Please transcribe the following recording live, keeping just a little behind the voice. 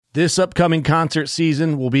This upcoming concert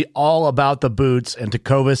season will be all about the boots, and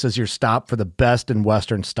Tecovas is your stop for the best in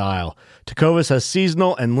Western style. Tecovas has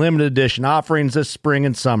seasonal and limited edition offerings this spring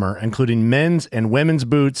and summer, including men's and women's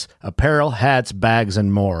boots, apparel, hats, bags,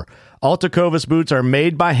 and more. All Tecovas boots are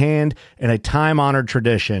made by hand in a time-honored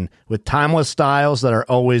tradition with timeless styles that are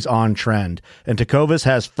always on trend. And Tecovas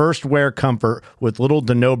has first wear comfort with little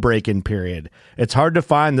to no break-in period. It's hard to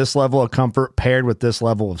find this level of comfort paired with this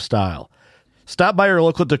level of style. Stop by your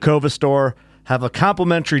local Tecovas store, have a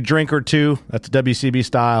complimentary drink or two, that's WCB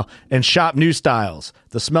style, and shop new styles.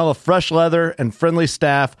 The smell of fresh leather and friendly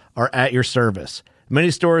staff are at your service. Many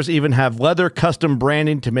stores even have leather custom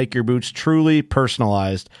branding to make your boots truly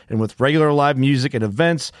personalized. And with regular live music and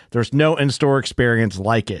events, there's no in-store experience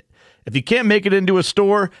like it. If you can't make it into a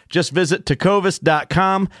store, just visit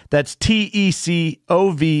tecovas.com. That's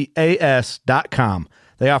TECOVAS.com.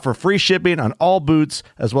 They offer free shipping on all boots,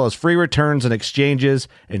 as well as free returns and exchanges,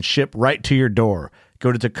 and ship right to your door.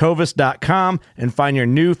 Go to tecovas.com and find your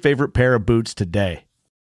new favorite pair of boots today.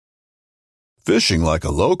 Fishing like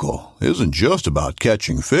a local isn't just about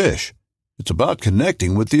catching fish. It's about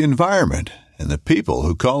connecting with the environment and the people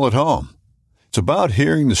who call it home. It's about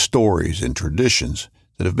hearing the stories and traditions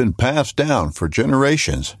that have been passed down for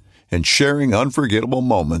generations and sharing unforgettable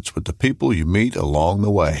moments with the people you meet along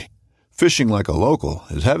the way. Fishing like a local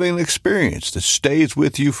is having an experience that stays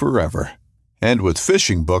with you forever. And with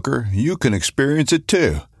Fishing Booker, you can experience it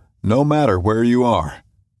too, no matter where you are.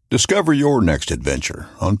 Discover your next adventure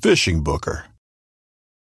on Fishing Booker.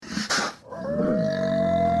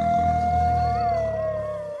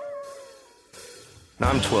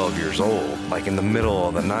 I'm 12 years old, like in the middle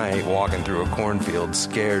of the night, walking through a cornfield,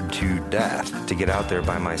 scared to death to get out there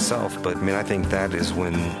by myself. But I think that is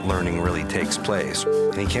when learning really takes place.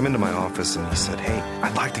 And he came into my office and he said, "Hey,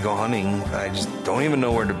 I'd like to go hunting. I just don't even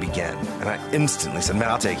know where to begin." And I instantly said, "Man,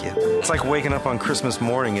 I'll take you." It's like waking up on Christmas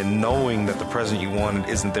morning and knowing that the present you wanted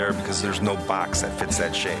isn't there because there's no box that fits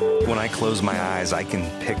that shape. When I close my eyes, I can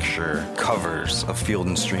picture covers of Field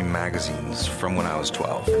and Stream magazines from when I was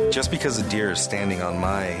 12. Just because a deer is standing on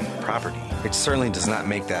my property, it certainly does not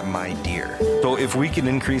make that my deer. So if we can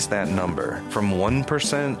increase that number from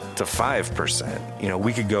 1% to 5%,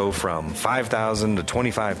 we could go from 5,000 to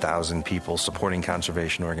 25,000 people supporting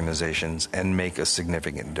conservation organizations and make a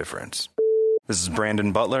significant difference. This is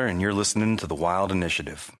Brandon Butler, and you're listening to The Wild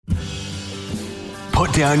Initiative.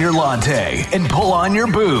 Put down your latte and pull on your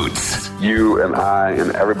boots. You and I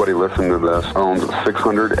and everybody listening to this owns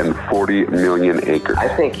 640 million acres. I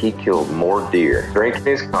think he killed more deer drinking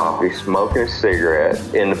his coffee, smoking a cigarette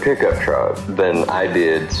in the pickup truck than I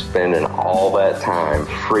did spending all that time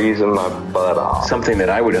freezing my butt off. Something that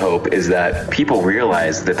I would hope is that people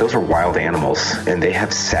realize that those are wild animals and they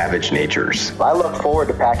have savage natures. I look forward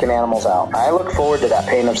to packing animals out. I look forward to that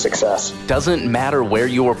pain of success. Doesn't matter where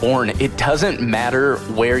you were born. It doesn't matter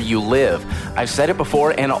where you live. I've said it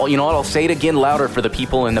before, and you know what? I'll say it again louder for the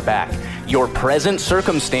people in the back. Your present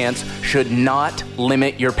circumstance should not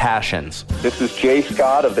limit your passions. This is Jay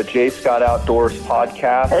Scott of the Jay Scott Outdoors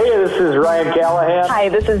podcast. Hey, this is Ryan Callahan. Hi,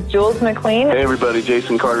 this is Jules McLean. Hey, everybody.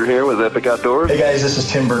 Jason Carter here with Epic Outdoors. Hey, guys. This is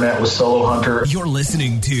Tim Burnett with Solo Hunter. You're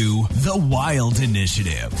listening to The Wild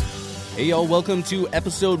Initiative. Hey y'all, welcome to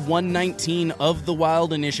episode 119 of The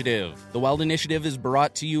Wild Initiative. The Wild Initiative is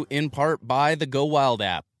brought to you in part by the Go Wild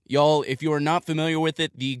app. Y'all, if you are not familiar with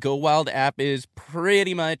it, the Go Wild app is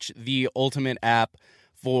pretty much the ultimate app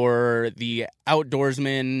for the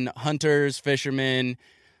outdoorsmen, hunters, fishermen,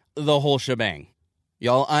 the whole shebang.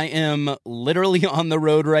 Y'all, I am literally on the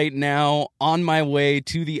road right now on my way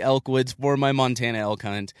to the Elkwoods for my Montana elk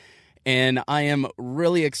hunt. And I am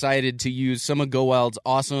really excited to use some of Go Wild's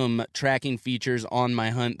awesome tracking features on my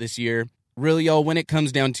hunt this year. Really, y'all, when it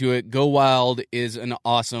comes down to it, Go Wild is an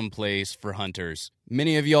awesome place for hunters.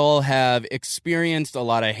 Many of y'all have experienced a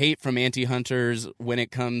lot of hate from anti-hunters when it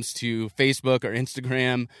comes to Facebook or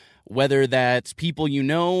Instagram, whether that's people you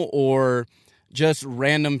know or just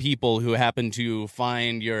random people who happen to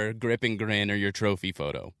find your grip and grin or your trophy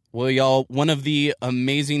photo. Well, y'all, one of the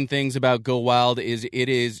amazing things about Go Wild is it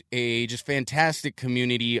is a just fantastic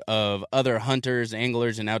community of other hunters,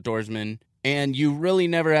 anglers, and outdoorsmen. And you really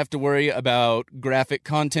never have to worry about graphic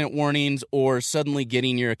content warnings or suddenly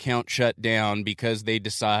getting your account shut down because they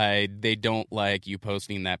decide they don't like you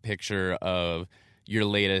posting that picture of your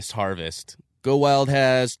latest harvest. Go Wild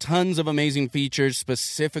has tons of amazing features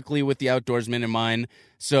specifically with the outdoorsmen in mind,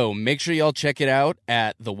 so make sure y'all check it out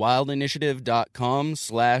at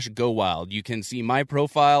thewildinitiative.com/GoWild. You can see my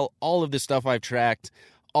profile, all of the stuff I've tracked,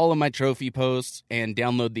 all of my trophy posts, and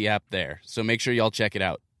download the app there, so make sure y'all check it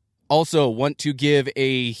out. Also, want to give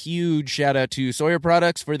a huge shout out to Sawyer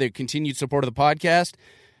Products for their continued support of the podcast.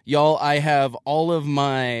 Y'all, I have all of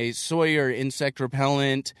my Sawyer insect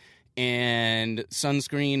repellent and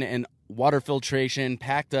sunscreen and water filtration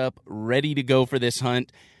packed up, ready to go for this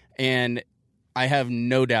hunt, and I have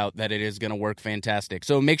no doubt that it is going to work fantastic.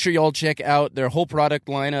 So make sure y'all check out their whole product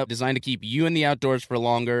lineup designed to keep you in the outdoors for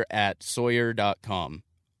longer at Sawyer.com.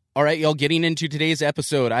 All right, y'all, getting into today's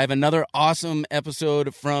episode, I have another awesome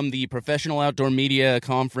episode from the Professional Outdoor Media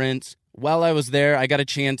Conference. While I was there, I got a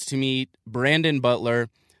chance to meet Brandon Butler.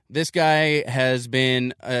 This guy has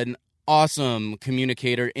been an awesome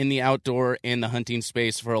communicator in the outdoor and the hunting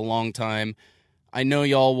space for a long time. I know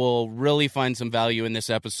y'all will really find some value in this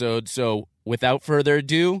episode, so without further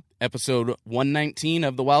ado, episode 119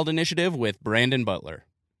 of The Wild Initiative with Brandon Butler.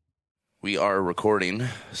 We are recording,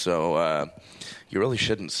 so you really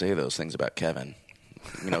shouldn't say those things about Kevin.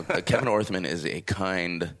 You know, Kevin Orthman is a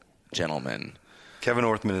kind gentleman. Kevin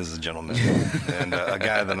Orthman is a gentleman and a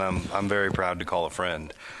guy that I'm very proud to call a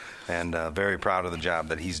friend, and very proud of the job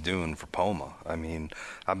that he's doing for POMA. I mean,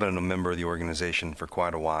 I've been a member of the organization for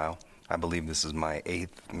quite a while. I believe this is my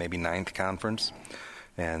 8th, maybe 9th conference,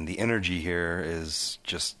 and the energy here is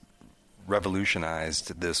just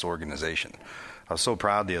revolutionized this organization. I was so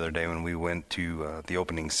proud the other day when we went to the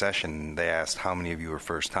opening session. They asked how many of you are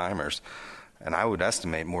first-timers, and I would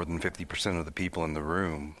estimate more than 50% of the people in the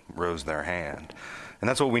room rose their hand. And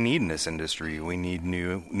that's what we need in this industry. We need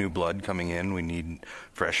new blood coming in. We need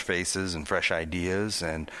fresh faces and fresh ideas.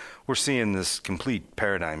 And we're seeing this complete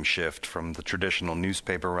paradigm shift from the traditional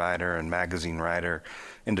newspaper writer and magazine writer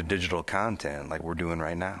into digital content like we're doing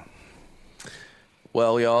right now.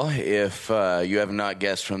 Well, y'all, if you have not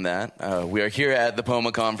guessed from that, we are here at the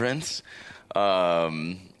POMA conference,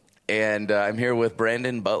 and I'm here with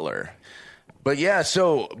Brandon Butler. But yeah,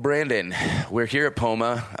 so Brandon, we're here at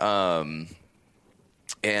POMA,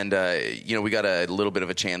 and we got a little bit of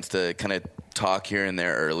a chance to kind of talk here and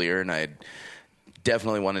there earlier, and I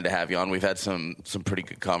definitely wanted to have you on. We've had some pretty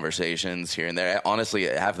good conversations here and there. Honestly,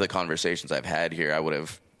 half of the conversations I've had here, I would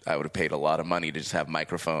have paid a lot of money to just have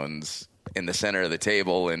microphones in the center of the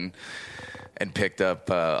table and picked up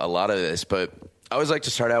a lot of this. But I always like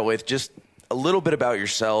to start out with just a little bit about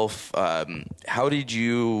yourself. How were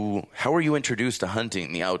you introduced to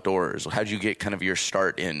hunting, the outdoors? How did you get kind of your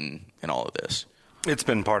start in all of this? It's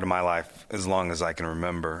been part of my life as long as I can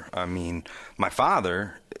remember. I mean, my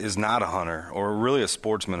father is not a hunter or really a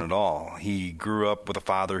sportsman at all. He grew up with a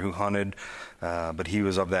father who hunted, but he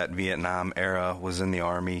was of that Vietnam era, was in the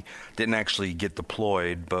Army, didn't actually get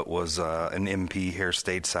deployed, but was an MP here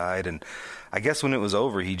stateside. And I guess when it was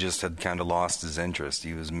over, he just had kind of lost his interest.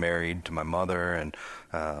 He was married to my mother and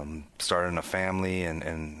started a family,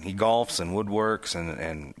 and he golfs and woodworks,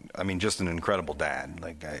 and I mean, just an incredible dad.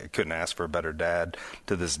 Like, I couldn't ask for a better dad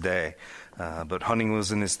to this day. But hunting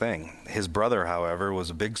wasn't his thing. His brother, however, was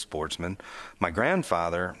a big sportsman. My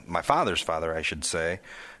father's father, I should say,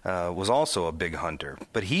 was also a big hunter.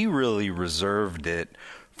 But he really reserved it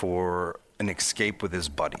for an escape with his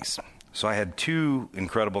buddies. So I had 2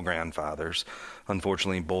 incredible grandfathers.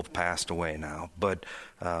 Unfortunately, both passed away now. But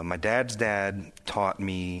my dad's dad taught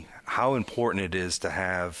me how important it is to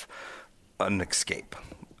have an escape,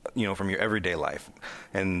 from your everyday life.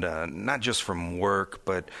 And not just from work,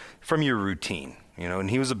 but from your routine. And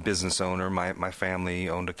he was a business owner. My family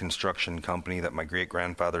owned a construction company that my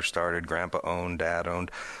great-grandfather started, Grandpa owned, Dad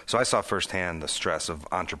owned. So I saw firsthand the stress of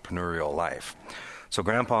entrepreneurial life. So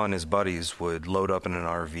Grandpa and his buddies would load up in an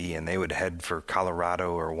RV, and they would head for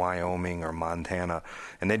Colorado or Wyoming or Montana,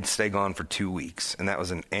 and they'd stay gone for 2 weeks, and that was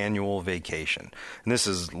an annual vacation. And this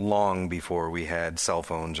is long before we had cell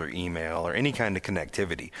phones or email or any kind of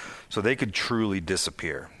connectivity, so they could truly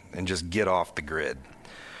disappear and just get off the grid.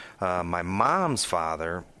 My mom's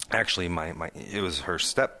father, actually it was her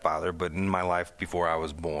stepfather, but in my life before I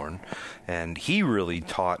was born, and he really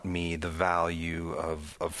taught me the value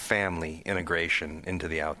of family integration into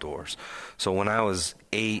the outdoors. So when I was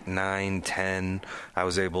 8, 9, 10, I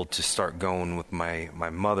was able to start going with my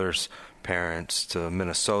mother's parents to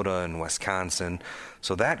Minnesota and Wisconsin.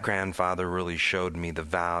 So that grandfather really showed me the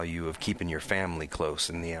value of keeping your family close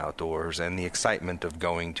in the outdoors and the excitement of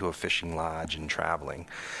going to a fishing lodge and traveling.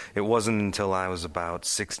 It wasn't until I was about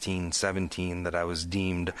 16, 17 that I was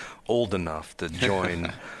deemed old enough to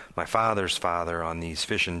join my father's father on these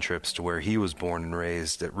fishing trips to where he was born and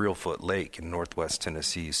raised at Reelfoot Lake in northwest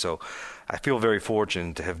Tennessee. So I feel very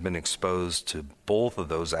fortunate to have been exposed to both of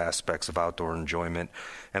those aspects of outdoor enjoyment,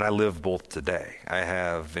 and I live both today. I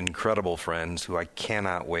have incredible friends who I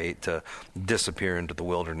cannot wait to disappear into the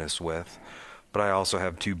wilderness with, But I also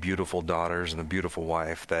have 2 beautiful daughters and a beautiful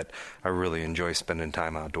wife that I really enjoy spending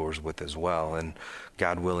time outdoors with as well. And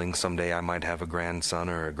God willing, someday I might have a grandson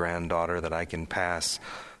or a granddaughter that I can pass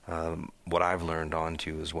what I've learned on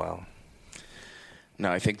to as well.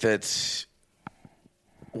 No, I think that's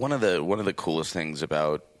one of the coolest things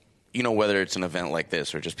about, whether it's an event like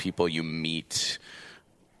this or just people you meet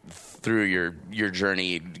through your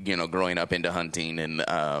journey, growing up into hunting,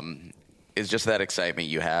 and it's just that excitement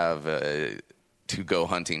you have to go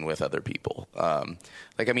hunting with other people.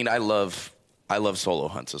 I love solo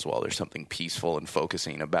hunts as well. There's something peaceful and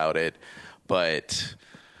focusing about it, but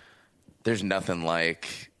there's nothing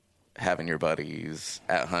like having your buddies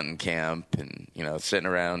at hunting camp and, sitting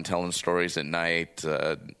around telling stories at night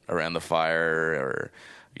around the fire, or,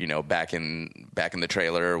 back in the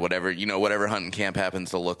trailer, or whatever hunting camp happens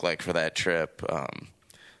to look like for that trip.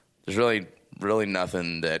 There's really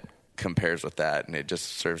nothing that compares with that, and it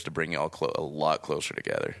just serves to bring you all a lot closer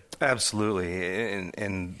together. Absolutely,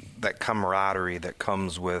 and that camaraderie that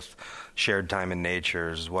comes with shared time in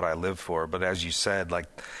nature is what I live for. But as you said,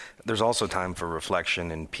 there's also time for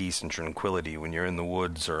reflection and peace and tranquility when you're in the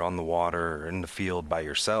woods or on the water or in the field by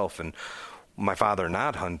yourself. And my father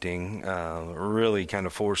not hunting really kind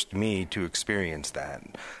of forced me to experience that.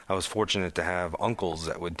 I was fortunate to have uncles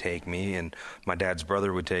that would take me, and my dad's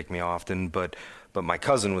brother would take me often, but my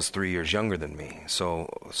cousin was 3 years younger than me. So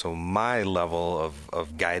my level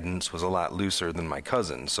of guidance was a lot looser than my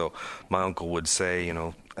cousin. So my uncle would say,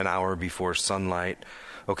 an hour before sunlight,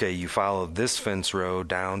 okay, you follow this fence row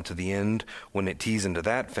down to the end. When it tees into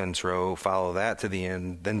that fence row, follow that to the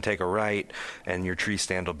end, then take a right, and your tree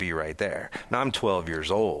stand will be right there. Now, I'm 12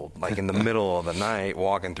 years old, in the middle of the night,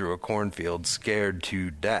 walking through a cornfield, scared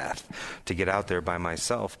to death to get out there by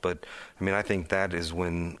myself. But, I think that is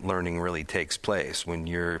when learning really takes place, when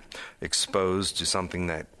you're exposed to something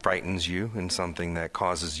that frightens you and something that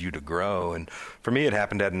causes you to grow. And for me, it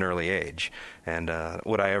happened at an early age. And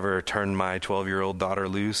would I ever turn my 12-year-old daughter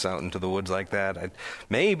loose out into the woods like that?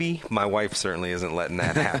 Maybe. My wife certainly isn't letting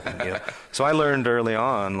that happen. So I learned early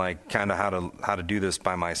on, kind of how to do this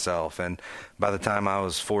by myself. And by the time I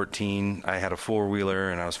was 14, I had a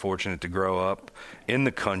 4-wheeler, and I was fortunate to grow up in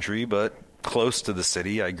the country, but close to the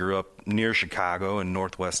city. I grew up near Chicago in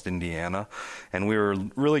northwest Indiana, and we were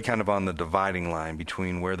really kind of on the dividing line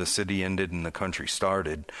between where the city ended and the country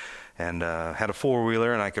started. And had a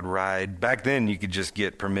 4-wheeler, and I could ride. Back then, you could just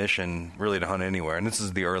get permission really to hunt anywhere, and this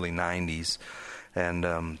is the early 90s.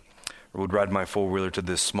 And would ride my 4-wheeler to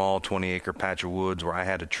this small 20-acre patch of woods where I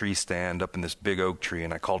had a tree stand up in this big oak tree,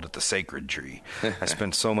 and I called it the sacred tree. I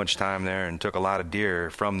spent so much time there and took a lot of deer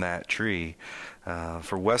from that tree.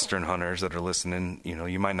 For Western hunters that are listening,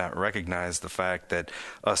 you might not recognize the fact that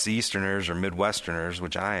us Easterners or Midwesterners,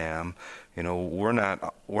 which I am, we're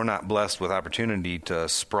not blessed with opportunity to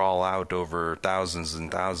sprawl out over thousands and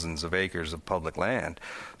thousands of acres of public land.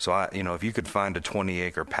 So if you could find a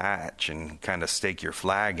 20-acre patch and kind of stake your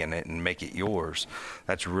flag in it and make it yours,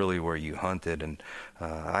 that's really where you hunted. And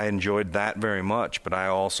I enjoyed that very much, but I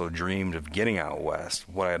also dreamed of getting out west,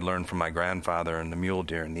 what I had learned from my grandfather and the mule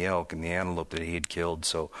deer and the elk and the antelope that he had killed.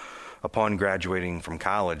 So upon graduating from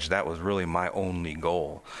college, that was really my only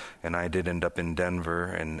goal. And I did end up in Denver,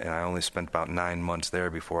 and I only spent about 9 months there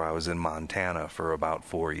before I was in Montana for about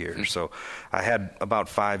 4 years. So I had about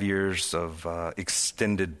 5 years of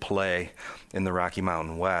extended play in the Rocky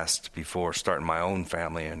Mountain West before starting my own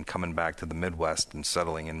family and coming back to the Midwest and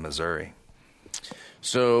settling in Missouri.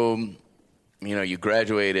 So, you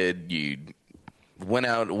graduated, you went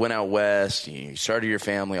out west, you started your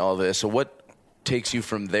family, all this. So what takes you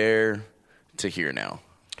from there to here now?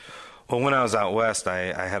 Well, when I was out west,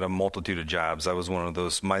 I had a multitude of jobs. I was one of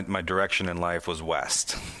those, my direction in life was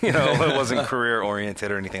west. It wasn't career-oriented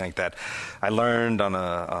or anything like that. I learned on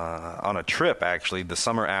a trip, actually, the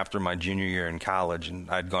summer after my junior year in college, and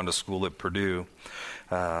I'd gone to school at Purdue.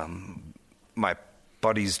 My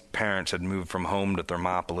buddy's parents had moved from home to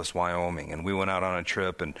Thermopolis, Wyoming, and we went out on a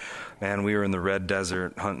trip, and man, we were in the red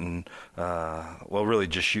desert hunting, really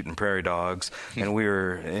just shooting prairie dogs, and we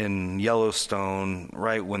were in Yellowstone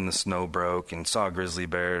right when the snow broke and saw grizzly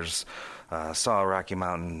bears, saw Rocky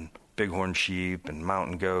Mountain bighorn sheep and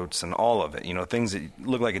mountain goats and all of it, things that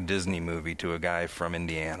look like a Disney movie to a guy from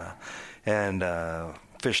Indiana, and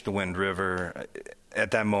fished the Wind River.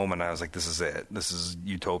 At that moment, I was like, this is it. This is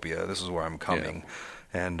utopia. This is where I'm coming.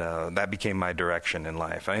 Yeah. And that became my direction in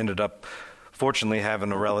life. I ended up fortunately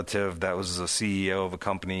having a relative that was a CEO of a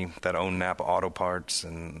company that owned Napa Auto Parts,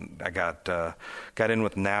 and I got in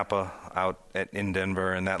with Napa in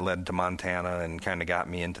Denver, and that led to Montana and kind of got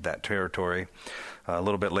me into that territory. A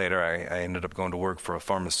little bit later, I ended up going to work for a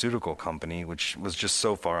pharmaceutical company, which was just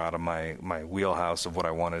so far out of my wheelhouse of what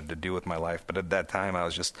I wanted to do with my life. But at that time, I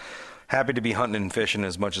was just happy to be hunting and fishing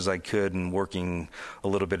as much as I could and working a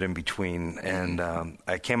little bit in between. And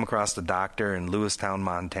I came across a doctor in Lewistown,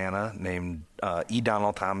 Montana, named E.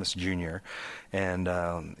 Donald Thomas Jr.,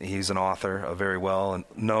 and he's an author, a very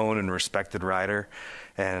well-known and respected writer.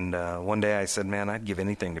 And one day I said, man, I'd give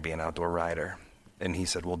anything to be an outdoor writer. And he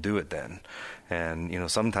said, well, do it then. And,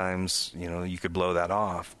 sometimes, you could blow that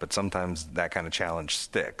off, but sometimes that kind of challenge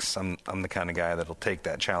sticks. I'm the kind of guy that'll take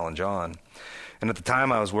that challenge on. And at the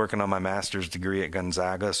time, I was working on my master's degree at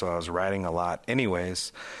Gonzaga, so I was writing a lot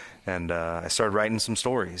anyways. And I started writing some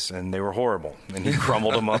stories, and they were horrible. And he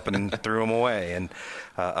crumbled them up and threw them away. And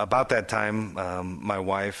about that time, my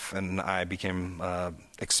wife and I became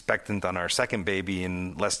expectant on our second baby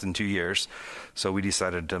in less than 2 years. So we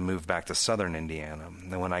decided to move back to southern Indiana.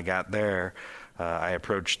 And when I got there, I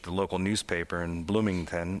approached the local newspaper in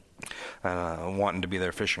Bloomington, wanting to be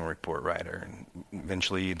their fishing report writer. And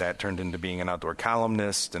eventually that turned into being an outdoor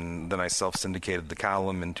columnist, and then I self-syndicated the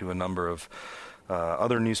column into a number of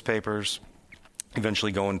other newspapers,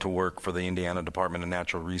 eventually going to work for the Indiana Department of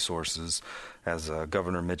Natural Resources as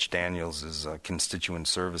Governor Mitch Daniels' constituent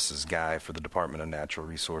services guy for the Department of Natural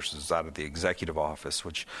Resources out of the executive office,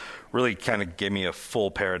 which really kind of gave me a full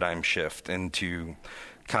paradigm shift into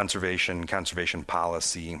conservation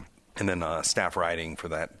policy, and then staff writing for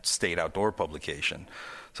that state outdoor publication.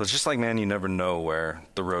 So it's just like, man, you never know where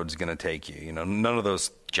the road's going to take you. None of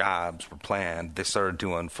those jobs were planned. They started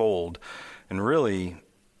to unfold. And really,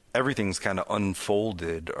 everything's kind of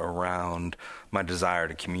unfolded around my desire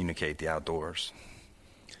to communicate the outdoors.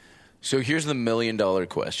 So here's the $1 million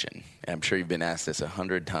question. I'm sure you've been asked this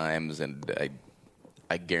 100 times, and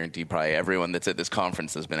I guarantee probably everyone that's at this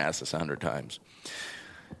conference has been asked this 100 times.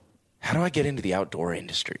 How do I get into the outdoor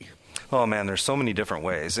industry? Oh man, there's so many different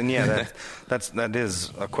ways, and yeah, that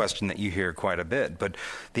is a question that you hear quite a bit. But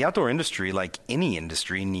the outdoor industry, like any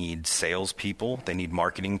industry, needs salespeople. They need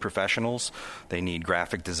marketing professionals. They need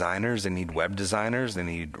graphic designers. They need web designers. They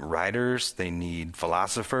need writers. They need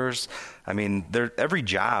philosophers. I mean, every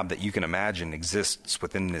job that you can imagine exists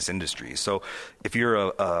within this industry. So if you're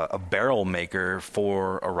a barrel maker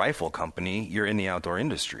for a rifle company, you're in the outdoor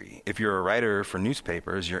industry. If you're a writer for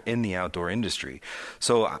newspapers, you're in the outdoor industry.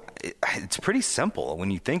 So it's pretty simple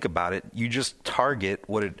when you think about it. You just target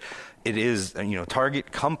what it is,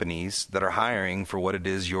 target companies that are hiring for what it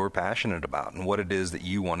is you're passionate about and what it is that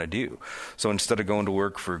you want to do. So instead of going to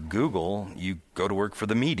work for Google, you go to work for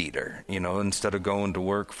the meat eater. Instead of going to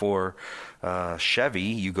work for Chevy,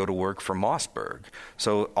 you go to work for Mossberg.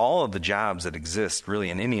 So all of the jobs that exist really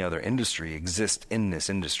in any other industry exist in this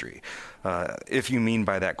industry. If you mean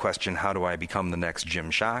by that question, how do I become the next Jim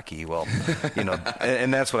Shockey? Well,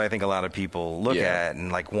 and that's what I think a lot of people look at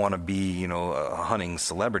and want to be, a hunting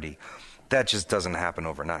celebrity. That just doesn't happen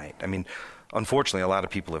overnight. I mean, unfortunately, a lot of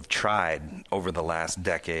people have tried over the last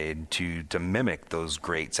decade to mimic those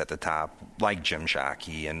greats at the top, like Jim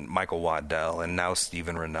Shockey and Michael Waddell and now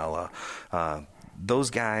Steven Ranella. Those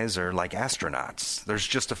guys are like astronauts. There's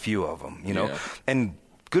just a few of them, and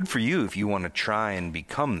good for you if you want to try and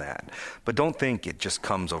become that. But don't think it just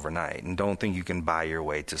comes overnight, and don't think you can buy your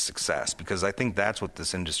way to success, because I think that's what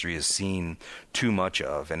this industry has seen too much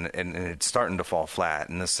of, and it's starting to fall flat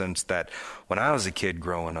in the sense that when I was a kid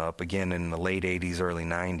growing up, again in the late 80s, early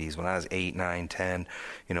 90s, when I was 8, 9, 10,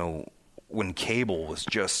 when cable was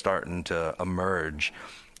just starting to emerge,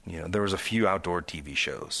 there was a few outdoor TV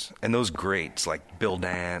shows, and those greats like Bill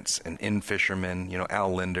Dance and In Fisherman,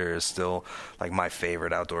 Al Linder is still like my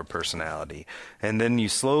favorite outdoor personality. And then you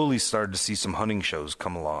slowly started to see some hunting shows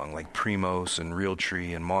come along, like Primos and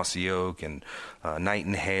Realtree and Mossy Oak and Night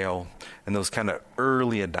and Hail, and those kind of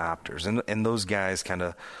early adopters. And those guys kind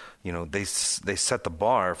of, they set the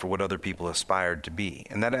bar for what other people aspired to be.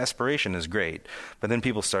 And that aspiration is great. But then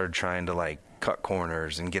people started trying to cut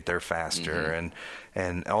corners and get there faster.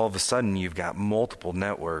 And all of a sudden you've got multiple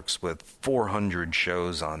networks with 400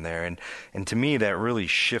 shows on there. And to me, that really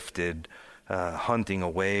shifted hunting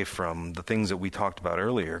away from the things that we talked about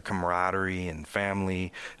earlier, camaraderie and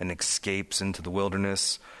family and escapes into the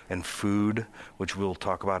wilderness and food, which we'll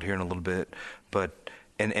talk about here in a little bit.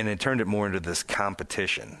 And it turned it more into this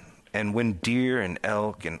competition. And when deer and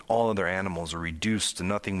elk and all other animals are reduced to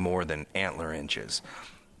nothing more than antler inches,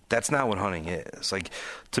 that's not what hunting is.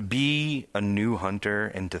 To be a new hunter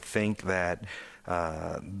and to think that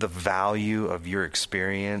the value of your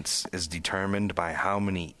experience is determined by how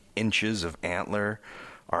many inches of antler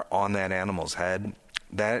are on that animal's head.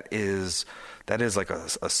 That is like a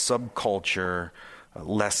subculture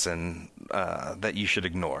lesson that you should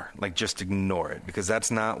ignore. Like, just ignore it, because that's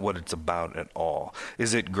not what it's about at all.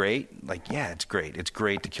 Is it great? Like, yeah, it's great. It's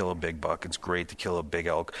great to kill a big buck. It's great to kill a big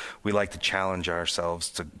elk. We like to challenge ourselves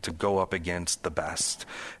to go up against the best.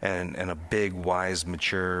 And a big, wise,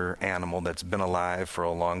 mature animal that's been alive for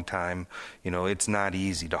a long time, it's not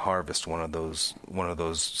easy to harvest one of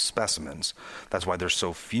those specimens. That's why there's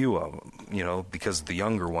so few of them, because the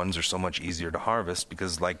younger ones are so much easier to harvest,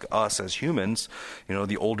 because like us as humans,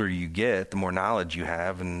 the older you get, the more knowledge you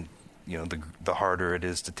have, and the harder it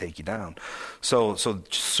is to take you down. So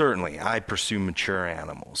certainly I pursue mature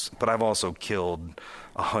animals, but I've also killed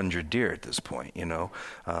 100 deer at this point,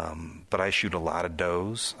 but I shoot a lot of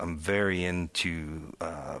does. I'm very into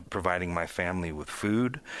providing my family with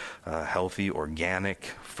food, healthy, organic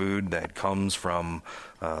food that comes from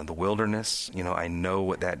the wilderness. I know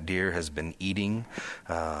what that deer has been eating.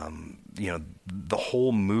 The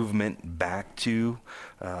whole movement back to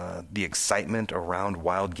the excitement around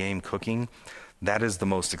wild game cooking, that is the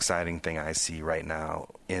most exciting thing I see right now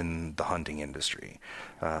in the hunting industry.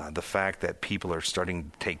 The fact that people are starting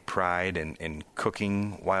to take pride in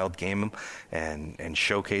cooking wild game and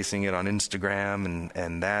showcasing it on Instagram,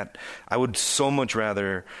 and that I would so much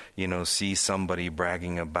rather see somebody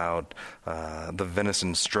bragging about the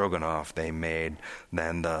venison stroganoff they made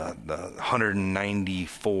than the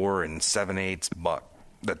 194 and 7/8 buck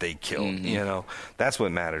that they killed. That's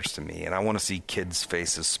what matters to me. And I want to see kids'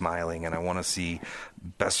 faces smiling, and I want to see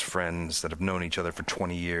best friends that have known each other for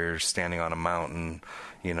 20 years standing on a mountain,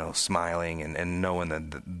 smiling and knowing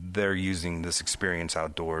that they're using this experience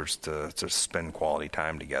outdoors to spend quality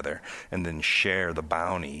time together, and then share the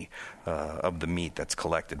bounty of the meat that's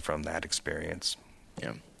collected from that experience.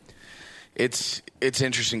 Yeah. It's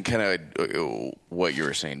interesting, kind of what you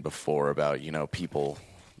were saying before about, people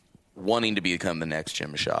wanting to become the next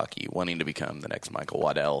Jim Shockey, wanting to become the next Michael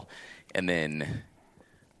Waddell, and then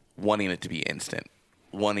wanting it to be instant.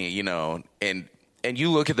 And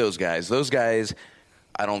you look at those guys,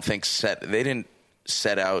 I don't think they didn't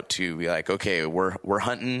set out to be like, okay, we're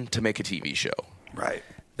hunting to make a TV show. Right.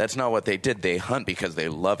 That's not what they did. They hunt because they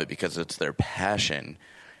love it, because it's their passion,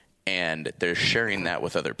 and they're sharing that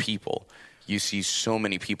with other people. You see so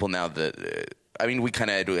many people now that, we kind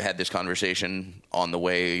of had this conversation on the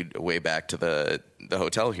way back to the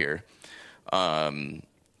hotel here.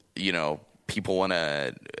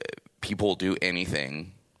 People do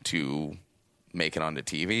anything to make it onto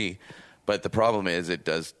TV, but the problem is it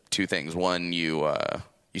does two things. One, you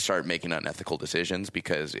start making unethical decisions,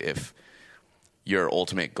 because if your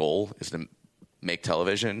ultimate goal is to make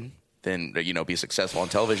television, then be successful on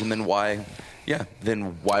television, then why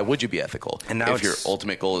would you be ethical? And now if your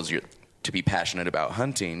ultimate goal is to be passionate about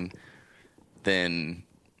hunting, then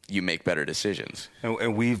you make better decisions.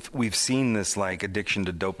 And we've seen this like addiction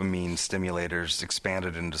to dopamine stimulators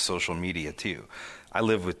expanded into social media too. I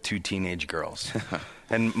live with 2 teenage girls,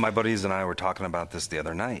 and my buddies and I were talking about this the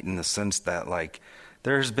other night, in the sense that like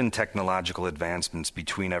there's been technological advancements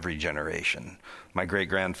between every generation. My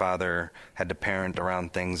great-grandfather had to parent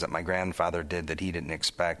around things that my grandfather did that he didn't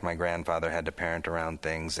expect. My grandfather had to parent around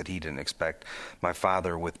things that he didn't expect. My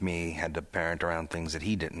father, with me, had to parent around things that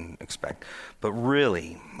he didn't expect. But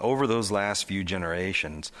really, over those last few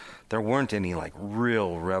generations, there weren't any like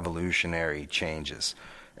real revolutionary changes.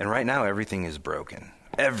 And right now, everything is broken.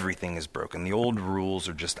 Everything is broken. The old rules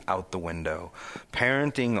are just out the window.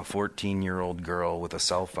 Parenting a 14-year-old girl with a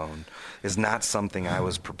cell phone is not something I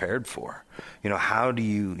was prepared for. How do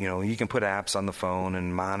you can put apps on the phone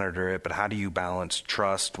and monitor it, but how do you balance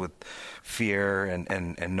trust with fear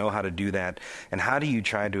and know how to do that? And how do you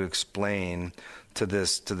try to explain to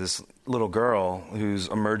this little girl who's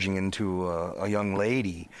emerging into a young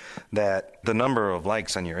lady that the number of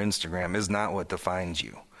likes on your Instagram is not what defines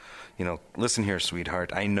you? Listen here,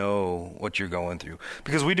 sweetheart, I know what you're going through,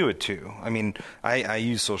 because we do it too. I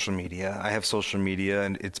use social media. I have social media,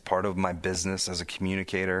 and it's part of my business as a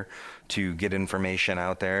communicator to get information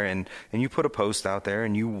out there. And you put a post out there,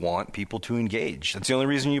 and you want people to engage. That's the only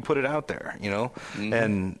reason you put it out there,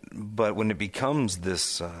 Mm-hmm. But when it becomes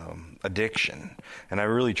this addiction, and I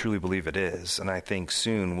really truly believe it is, and I think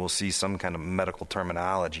soon we'll see some kind of medical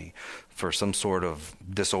terminology for some sort of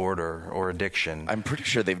disorder or addiction. I'm pretty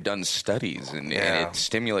sure they've done studies, and it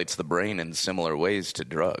stimulates the brain in similar ways to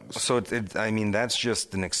drugs. So, I mean, that's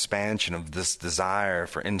just an expansion of this desire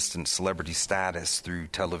for instant celebrity status through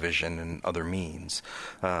television and other means.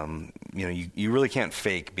 You really can't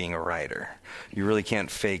fake being a writer. You really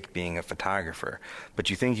can't fake being a photographer. But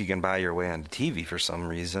you think you can buy your way onto TV for some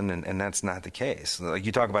reason, and that's not the case. Like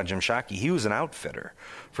you talk about Jim Shockey, he was an outfitter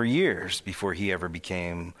for years before he ever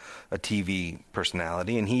became a TV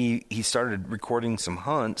personality, and he started recording some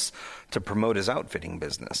hunts to promote his outfitting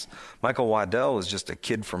business. Michael Waddell was just a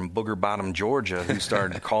kid from Booger Bottom, Georgia, who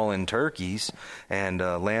started calling turkeys and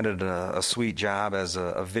landed a sweet job as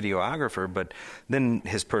a videographer, but then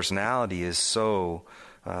his personality is so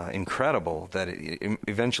incredible that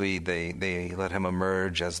eventually they let him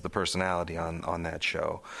emerge as the personality on that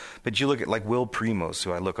show. But you look at like Will Primos,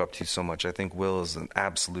 who I look up to so much. I think Will is an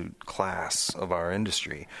absolute class of our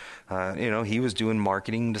industry. He was doing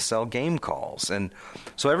marketing to sell game calls, and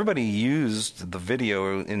so everybody used the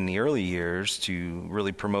video in the early years to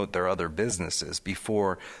really promote their other businesses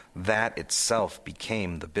before that itself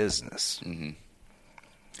became the business. Mm-hmm.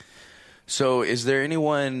 So is there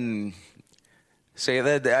anyone... Say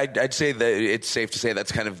that I'd say that it's safe to say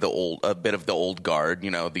that's kind of a bit of the old guard.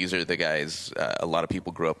 These are the guys a lot of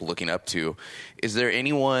people grew up looking up to. Is there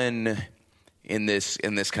anyone in this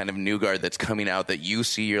kind of new guard that's coming out that you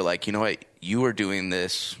see? You're like, you know what, you are doing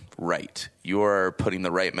this right. You are putting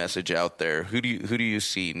the right message out there. Who do you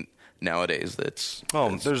see nowadays?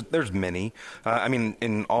 There's many.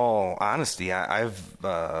 In all honesty, I've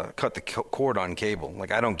cut the cord on cable.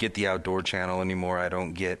 Like I don't get the Outdoor Channel anymore. I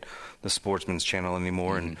don't get the Sportsman's Channel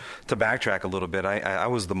anymore. Mm-hmm. And to backtrack a little bit, I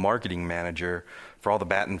was the marketing manager for all the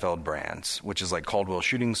Battenfeld brands, which is like Caldwell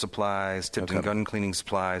Shooting Supplies, Tipton Gun Cleaning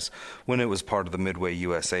Supplies, when it was part of the Midway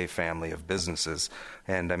USA family of businesses.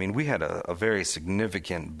 And we had a very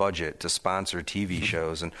significant budget to sponsor TV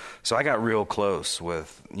shows. And so I got real close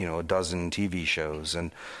with, a dozen TV shows.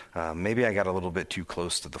 And maybe I got a little bit too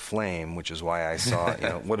close to the flame, which is why I saw,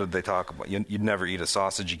 what did they talk about? You'd never eat a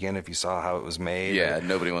sausage again if you saw how it was made. Yeah,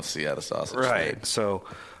 nobody wants to see how the sausage right. Made. So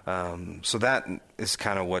that is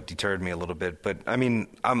kind of what deterred me a little bit. But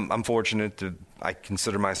I'm fortunate I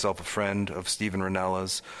consider myself a friend of Steven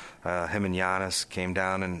Ranella's. Him and Giannis came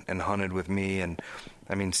down and hunted with me, and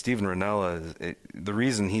Steven Rinella, the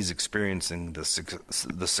reason he's experiencing the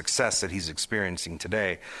success that he's experiencing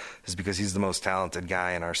today is because he's the most talented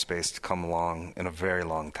guy in our space to come along in a very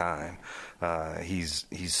long time. He's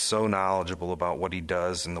so knowledgeable about what he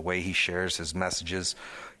does and the way he shares his messages.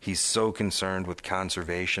 He's so concerned with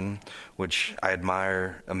conservation, which I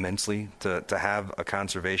admire immensely, to have a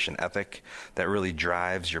conservation ethic that really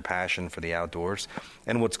drives your passion for the outdoors.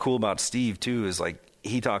 And what's cool about Steve, too, is like,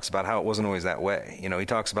 he talks about how it wasn't always that way. He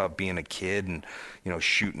talks about being a kid and,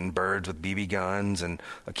 shooting birds with BB guns, and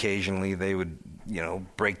occasionally they would,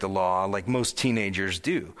 break the law like most teenagers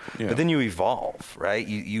do. Yeah. But then you evolve, right?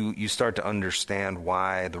 You start to understand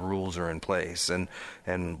why the rules are in place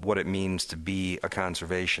and what it means to be a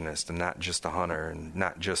conservationist and not just a hunter and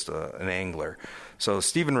not just an angler. So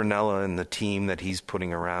Steven Rinella and the team that he's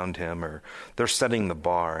putting around him, they're setting the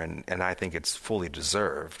bar, and I think it's fully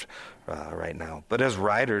deserved right now. But as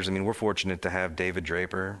writers, we're fortunate to have David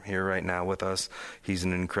Draper here right now with us. He's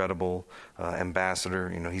an incredible ambassador.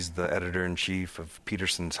 He's the editor-in-chief of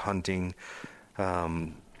Peterson's Hunting.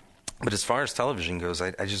 But as far as television goes,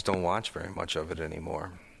 I just don't watch very much of it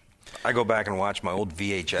anymore. I go back and watch my old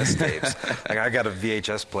VHS tapes. Like I got a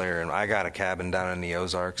VHS player, and I got a cabin down in the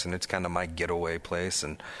Ozarks, and it's kind of my getaway place.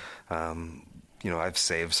 And I've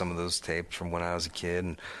saved some of those tapes from when I was a kid,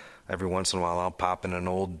 and every once in a while I'll pop in an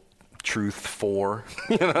old Truth 4,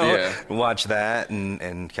 watch that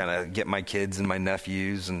and kind of get my kids and my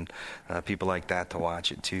nephews and people like that to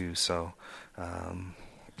watch it too. So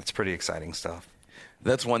it's pretty exciting stuff.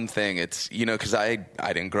 That's one thing. It's, because I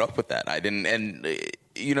didn't grow up with that. I didn't, and it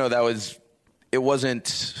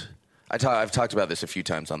wasn't. I've talked about this a few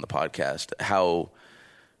times on the podcast, how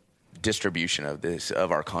distribution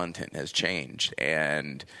of our content has changed,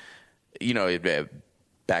 and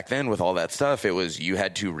back then with all that stuff, it was you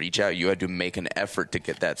had to reach out, you had to make an effort to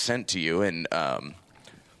get that sent to you, and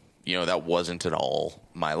that wasn't at all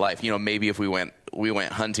my life. Maybe if we went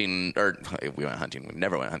hunting, or if we went hunting, we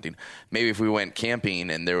never went hunting. Maybe if we went camping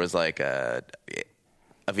and there was like a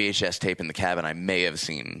VHS tape in the cabin, I may have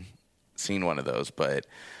seen one of those. But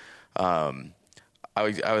I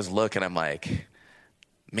was looking, I'm like,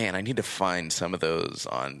 man, I need to find some of those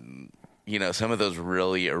on, some of those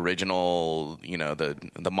really original,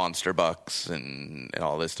 the Monster Bucks and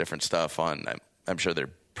all this different stuff on. I'm sure they're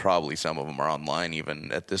probably some of them are online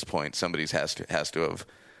even at this point. Somebody's has to have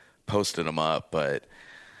posted them up, but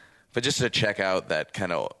just to check out that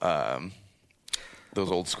kind of those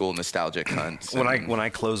old school nostalgic hunts. When I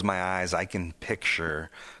close my eyes, I can picture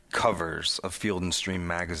covers of Field and Stream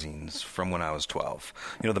magazines from when I was 12.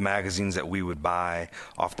 The magazines that we would buy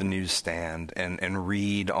off the newsstand and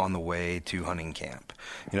read on the way to hunting camp.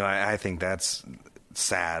 I think that's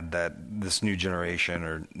sad that this new generation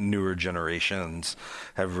or newer generations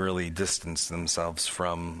have really distanced themselves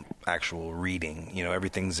from actual reading.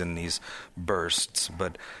 Everything's in these bursts.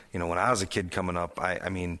 But, when I was a kid coming up,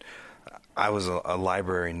 I was a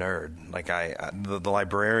library nerd. Like the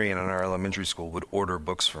librarian in our elementary school would order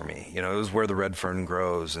books for me. It was Where the Red Fern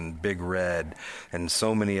Grows and Big Red and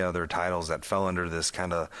so many other titles that fell under this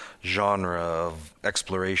kind of genre of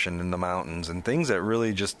exploration in the mountains and things that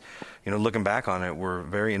really just, looking back on it, were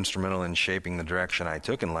very instrumental in shaping the direction I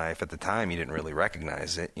took in life. At the time, you didn't really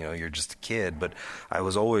recognize it. You're just a kid, but I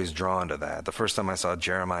was always drawn to that. The first time I saw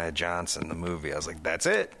Jeremiah Johnson, the movie, I was like, that's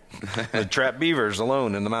it. I trap beavers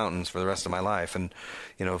alone in the mountains for the rest of my life. And,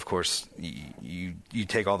 of course, you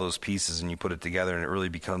take all those pieces and you put it together, and it really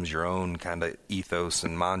becomes your own kind of ethos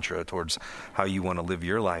and mantra towards how you want to live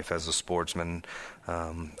your life as a sportsman.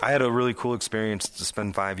 I had a really cool experience to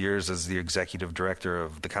spend 5 years as the executive director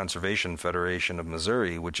of the Conservation Federation of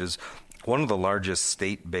Missouri, which is one of the largest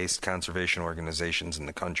state-based conservation organizations in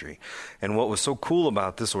the country. And what was so cool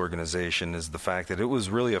about this organization is the fact that it was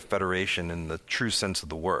really a federation in the true sense of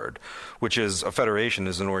the word, which is a federation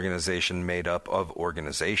is an organization made up of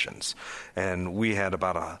organizations. And we had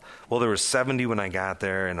there were 70 when I got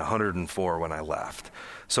there and 104 when I left.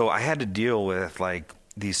 So I had to deal with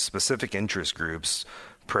these specific interest groups: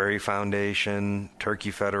 Prairie Foundation,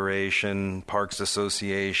 Turkey Federation, Parks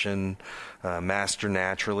Association, Master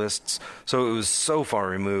Naturalists. So it was so far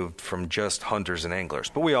removed from just hunters and anglers.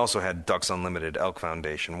 But we also had Ducks Unlimited, Elk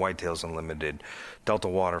Foundation, Whitetails Unlimited, Delta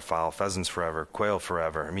Waterfowl, Pheasants Forever, Quail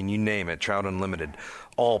Forever. You name it, Trout Unlimited,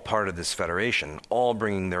 all part of this federation, all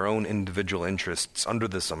bringing their own individual interests under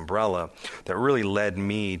this umbrella that really led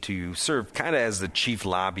me to serve kind of as the chief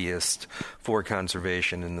lobbyist for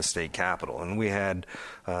conservation in the state capitol. And we had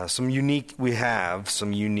some unique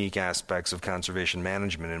aspects of conservation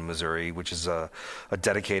management in Missouri, which is a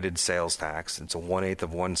dedicated sales tax. It's a 1/8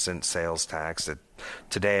 of 1 cent sales tax that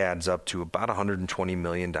today adds up to about $120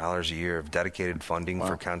 million a year of dedicated funding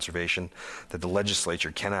for conservation that the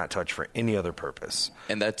legislature cannot touch for any other purpose.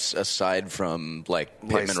 And that's aside from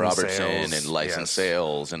Pittman Robertson and licensed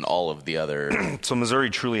sales and all of the other. So Missouri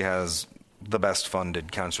truly has the best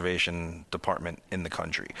funded conservation department in the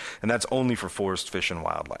country. And that's only for forest, fish, and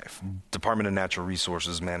wildlife. Department of Natural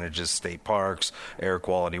Resources manages state parks, air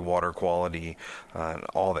quality, water quality,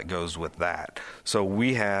 all that goes with that. So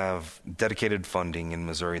we have dedicated funding in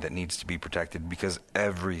Missouri that needs to be protected because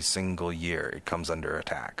every single year it comes under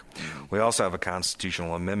attack. We also have a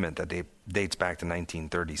constitutional amendment that dates back to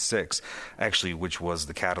 1936, actually, which was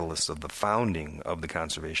the catalyst of the founding of the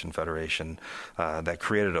Conservation Federation, that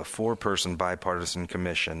created a 4-person bipartisan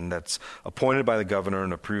commission that's appointed by the governor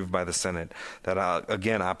and approved by the Senate that,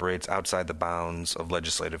 again, operates outside the bounds of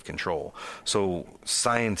legislative control. So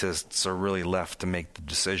scientists are really left to make the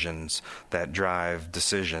decisions that drive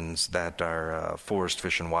decisions that are forest,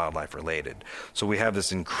 fish, and wildlife related. So we have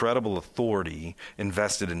this incredible authority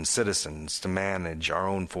invested in citizens to manage our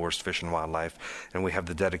own forest, fish, and wildlife, and we have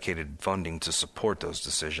the dedicated funding to support those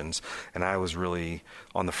decisions. And I was really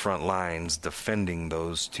on the front lines defending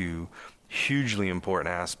those two hugely important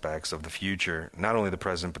aspects of the future, not only the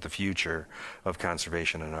present, but the future of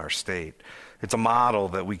conservation in our state. It's a model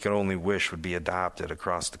that we could only wish would be adopted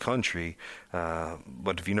across the country.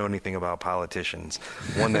 But if you know anything about politicians,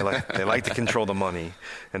 one, they like to control the money,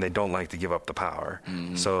 and they don't like to give up the power.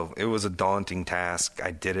 Mm-hmm. So it was a daunting task.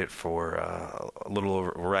 I did it for a little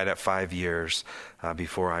over, right at 5 years,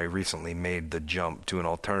 before I recently made the jump to an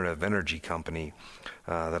alternative energy company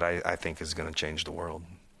that I think is going to change the world.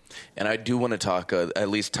 And I do want to talk, at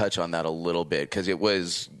least touch on that a little bit, because it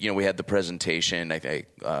was, we had the presentation, I think,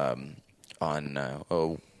 on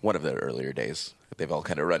one of the earlier days. They've all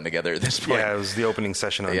kind of run together at this point. Yeah, it was the opening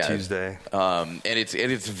session on Tuesday. And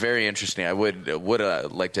it's very interesting. I would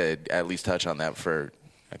like to at least touch on that for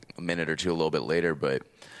a minute or two a little bit later. But,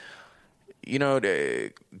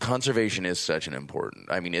 conservation is such an important,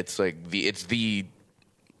 it's the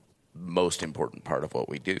most important part of what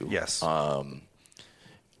we do. Yes.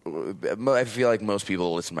 I feel like most people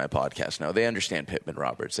who listen to my podcast now, they understand Pittman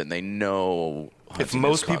Robertson. They know. If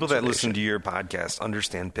most people that listen to your podcast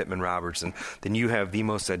understand Pittman Robertson, then you have the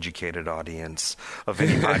most educated audience of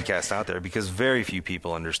any podcast out there, because very few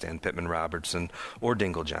people understand Pittman Robertson or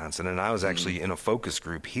Dingle Johnson. And I was actually in a focus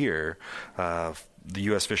group here. The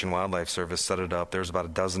U.S. Fish and Wildlife Service set it up. There's about a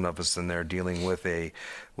dozen of us in there dealing with a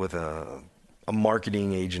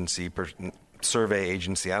marketing agency, survey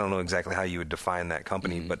agency. I don't know exactly how you would define that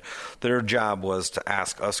company, but their job was to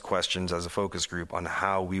ask us questions as a focus group on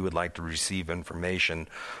how we would like to receive information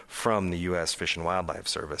from the U.S. Fish and Wildlife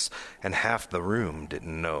Service. And half the room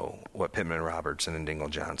didn't know what Pittman Robertson and Dingle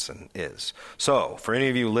Johnson is. So, for any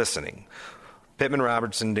of you listening, Pittman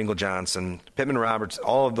Robertson, Dingle Johnson, Pittman Robertson,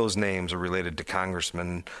 all of those names are related to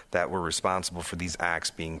congressmen that were responsible for these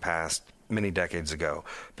acts being passed many decades ago.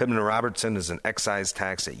 Pittman Robertson is an excise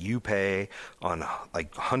tax that you pay on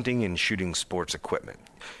like hunting and shooting sports equipment.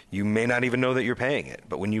 You may not even know that you're paying it,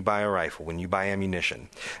 but when you buy a rifle, when you buy ammunition,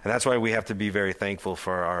 and that's why we have to be very thankful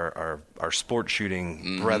for our sport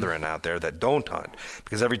shooting brethren out there that don't hunt,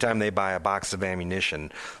 because every time they buy a box of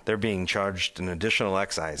ammunition, they're being charged an additional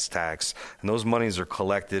excise tax, and those monies are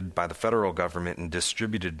collected by the federal government and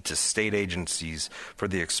distributed to state agencies for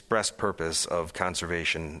the express purpose of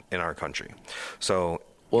conservation in our country. So,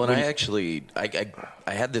 well, and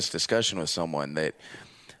I had this discussion with someone that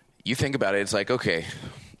you think about it, it's like, okay,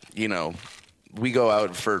 we go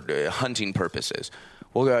out for hunting purposes.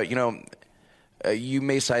 We'll go out, you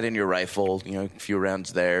may sight in your rifle, a few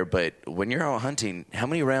rounds there, but when you're out hunting, how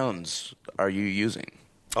many rounds are you using?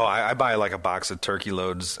 Oh, I buy like a box of turkey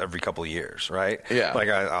loads every couple of years, right? Yeah. Like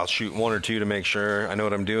I'll shoot one or two to make sure I know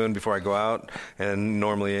what I'm doing before I go out. And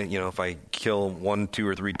normally, if I kill 1, 2,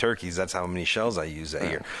 or 3 turkeys, that's how many shells I use that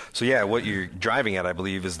year. So yeah, what you're driving at, I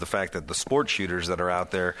believe, is the fact that the sport shooters that are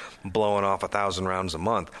out there blowing off 1,000 rounds a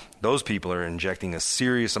month, those people are injecting a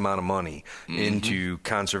serious amount of money into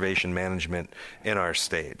conservation management in our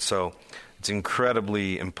state. So it's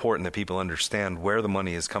incredibly important that people understand where the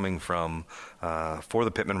money is coming from for the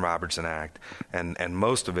Pittman-Robertson Act, and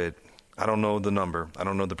most of it, I don't know the number, I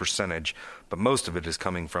don't know the percentage, but most of it is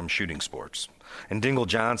coming from shooting sports. And Dingle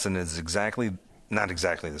Johnson is not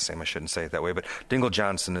exactly the same, I shouldn't say it that way, but Dingle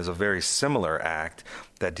Johnson is a very similar act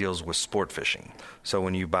that deals with sport fishing. So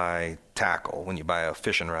when you buy tackle, when you buy a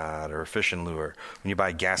fishing rod or a fishing lure, when you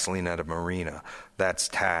buy gasoline at a marina, that's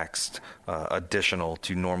taxed additional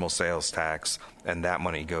to normal sales tax, and that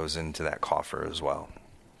money goes into that coffer as well.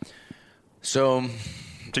 So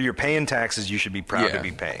you're paying taxes you should be proud to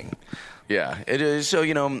be paying. Yeah, it is. So,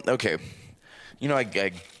 okay. I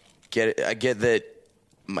get it. I get that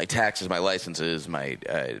my taxes, my licenses, my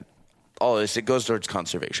all this, it goes towards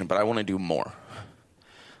conservation, but I want to do more.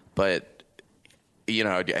 But,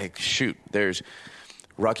 there's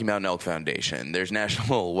Rocky Mountain Elk Foundation, there's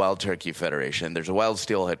National Wild Turkey Federation, there's a Wild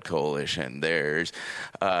Steelhead Coalition, there's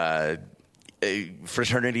a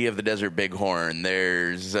Fraternity of the Desert Bighorn,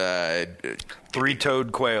 there's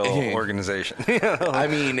Three-Toed Quail Organization. I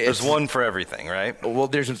mean, there's one for everything, right? Well,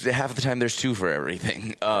 there's half the time there's two for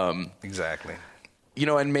everything. Exactly.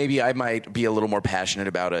 And maybe I might be a little more passionate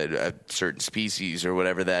about a certain species or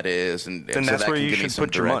whatever that is, and then so that's that where can you give me should some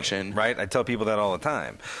put your direction. money, right? I tell people that all the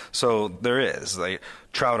time. So there is like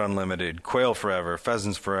Trout Unlimited, Quail Forever,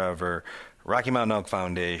 Pheasants Forever, Rocky Mountain Elk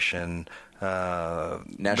Foundation,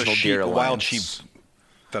 National Deer Alliance, Wild Sheep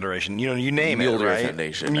Federation. You name Mule it, Deer right?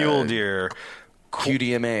 Foundation, Mule Deer,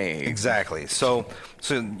 QDMA. Exactly. So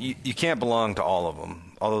you can't belong to all of them.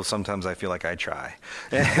 Although sometimes I feel like I try.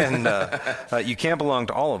 And you can't belong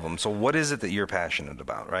to all of them. So what is it that you're passionate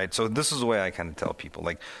about, right? So this is the way I kind of tell people,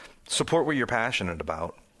 like, support what you're passionate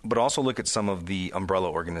about, but also look at some of the umbrella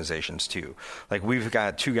organizations too. Like we've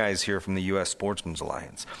got 2 guys here from the U.S. Sportsman's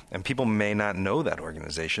Alliance, and people may not know that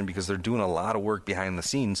organization because they're doing a lot of work behind the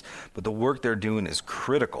scenes, but the work they're doing is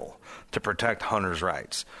critical to protect hunters'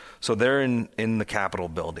 rights. So they're in the Capitol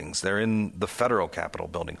buildings. They're in the federal Capitol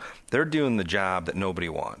building. They're doing the job that nobody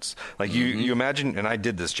wants. Like you imagine, and I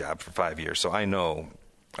did this job for 5 years, so I know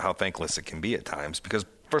how thankless it can be at times because,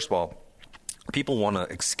 first of all, people want to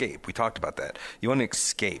escape. We talked about that. You want to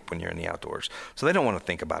escape when you're in the outdoors. So they don't want to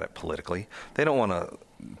think about it politically. They don't want to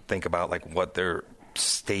think about like what their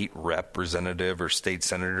state representative or state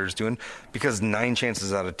senator is doing, because 9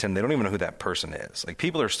 chances out of 10, they don't even know who that person is. Like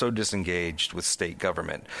people are so disengaged with state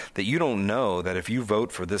government that you don't know that if you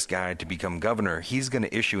vote for this guy to become governor, he's going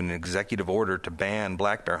to issue an executive order to ban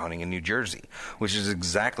black bear hunting in New Jersey, which is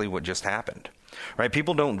exactly what just happened. right?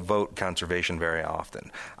 People don't vote conservation very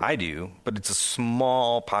often. I do, but it's a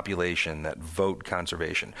small population that vote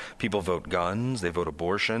conservation. People vote guns, they vote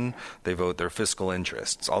abortion, they vote their fiscal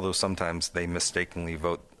interests, although sometimes they mistakenly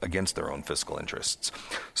vote against their own fiscal interests.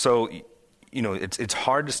 So, it's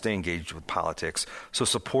hard to stay engaged with politics. So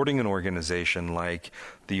supporting an organization like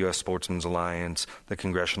the U.S. Sportsmen's Alliance, the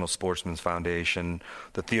Congressional Sportsmen's Foundation,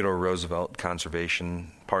 the Theodore Roosevelt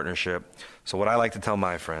Conservation Partnership. So what I like to tell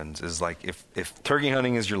my friends is, like, if turkey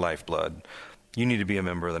hunting is your lifeblood, you need to be a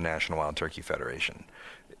member of the National Wild Turkey Federation.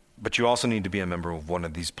 But you also need to be a member of one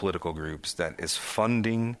of these political groups that is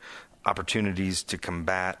funding opportunities to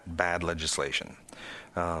combat bad legislation.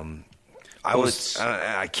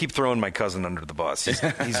 I keep throwing my cousin under the bus.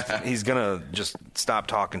 He's gonna just stop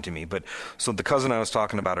talking to me. But so the cousin I was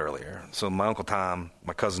talking about earlier. So my Uncle Tom,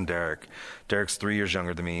 my cousin Derek. Derek's 3 years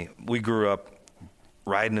younger than me. We grew up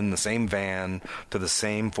riding in the same van to the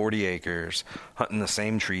same 40 acres, hunting the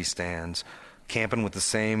same tree stands, camping with the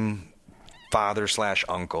same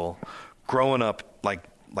father/uncle, growing up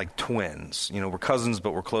like twins. We're cousins,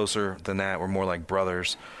 but we're closer than that. We're more like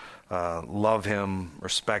brothers. Love him,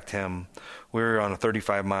 respect him. We were on a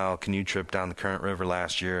 35-mile canoe trip down the Current River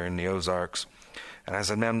last year in the Ozarks. And I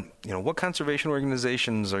said, man, what conservation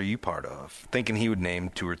organizations are you part of? Thinking he would name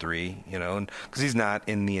 2 or 3, because he's not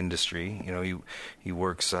in the industry. He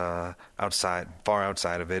works far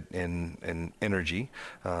outside of it in energy.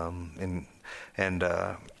 And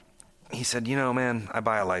he said, man, I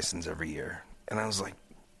buy a license every year. And I was like,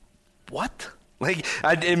 what? I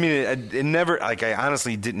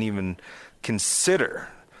honestly didn't even consider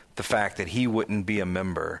the fact that he wouldn't be a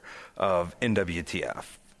member of NWTF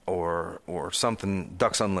or something,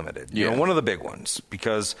 Ducks Unlimited, one of the big ones,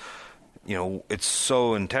 because, it's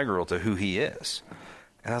so integral to who he is.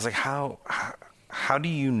 And I was like, how do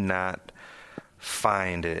you not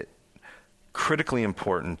find it critically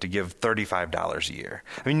important to give $35 a year?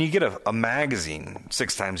 I mean, you get a magazine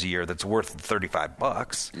 6 times a year that's worth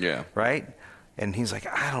 $35. Yeah. Right? And he's like,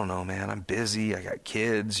 I don't know, man. I'm busy. I got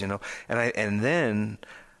kids, And then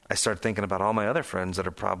I start thinking about all my other friends that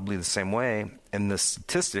are probably the same way. And the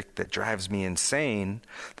statistic that drives me insane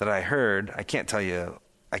that I heard, I can't tell you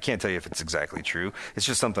if it's exactly true. It's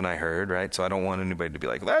just something I heard, right? So I don't want anybody to be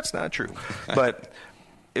like, that's not true. But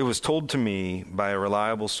it was told to me by a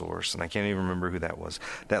reliable source, and I can't even remember who that was,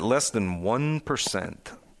 that less than 1%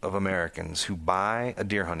 of Americans who buy a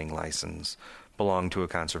deer hunting license belong to a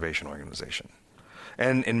conservation organization.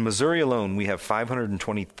 And in Missouri alone, we have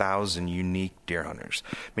 520,000 unique deer hunters,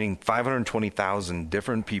 meaning 520,000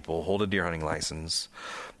 different people hold a deer hunting license.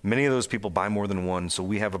 Many of those people buy more than one, so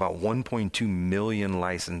we have about 1.2 million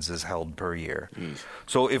licenses held per year.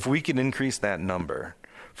 So if we could increase that number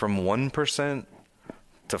from 1%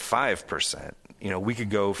 to 5%, we could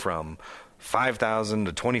go from 5,000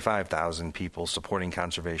 to 25,000 people supporting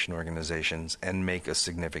conservation organizations and make a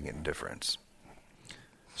significant difference.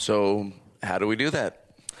 So how do we do that?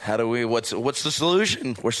 What's the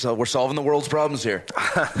solution? We're solving the world's problems here.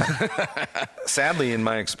 Sadly, in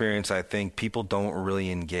my experience, I think people don't really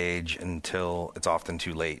engage until it's often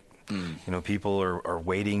too late. People are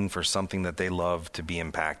waiting for something that they love to be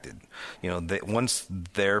impacted. Once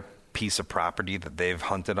their piece of property that they've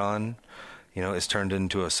hunted on, is turned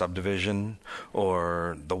into a subdivision,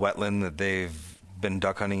 or the wetland that they've been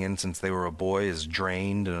duck hunting in since they were a boy is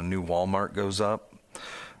drained and a new Walmart goes up.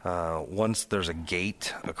 Once there's a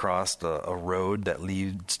gate across a road that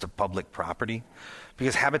leads to public property,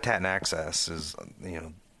 because habitat and access is,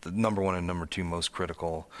 the number 1 and number 2 most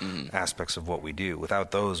critical aspects of what we do. Without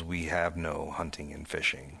those, we have no hunting and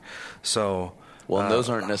fishing. So, well, and those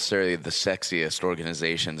aren't necessarily the sexiest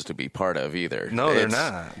organizations to be part of either. No, they're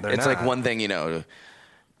not. It's like one thing,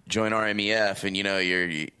 join RMEF,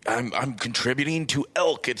 and I'm contributing to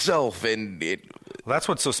elk itself, and it. Well, that's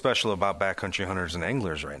what's so special about backcountry hunters and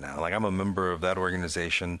anglers right now. Like, I'm a member of that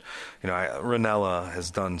organization. Ranella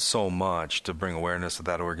has done so much to bring awareness to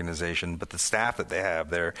that organization, but the staff that they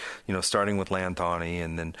have there, starting with Lan Tawney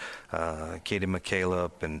and then Katie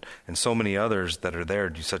McCaleb and so many others that are there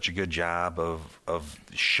do such a good job of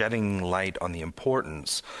shedding light on the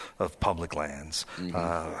importance of public lands.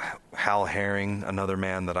 Hal Herring, another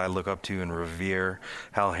man that I look up to and revere.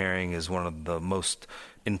 Hal Herring is one of the most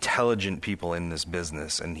intelligent people in this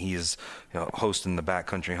business, and he is hosting the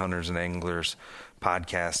Backcountry Hunters and Anglers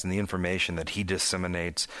podcast, and the information that he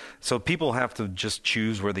disseminates. So people have to just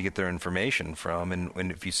choose where they get their information from,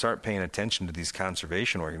 and if you start paying attention to these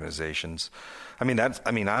conservation organizations,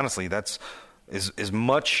 honestly, that's as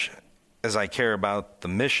much as I care about the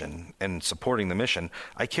mission and supporting the mission,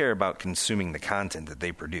 I care about consuming the content that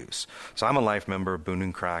they produce. So I'm a life member of Boone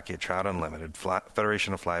and Crockett, Trout Unlimited,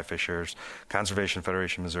 Federation of Fly Fishers, Conservation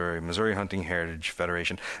Federation Missouri, Missouri Hunting Heritage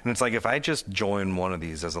Federation. And it's like if I just join one of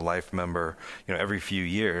these as a life member, every few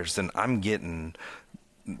years, then I'm getting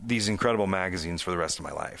these incredible magazines for the rest of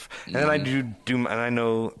my life. And then I do, and I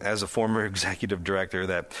know as a former executive director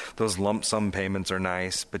that those lump sum payments are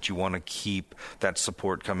nice, but you want to keep that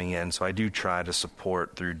support coming in. So I do try to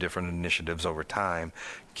support through different initiatives over time.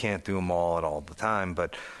 Can't do them all the time,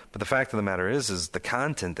 but the fact of the matter is the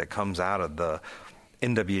content that comes out of the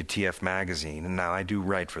NWTF magazine, and now I do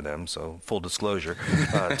write for them, so full disclosure,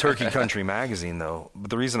 Turkey Country magazine though, but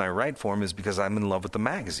the reason I write for them is because I'm in love with the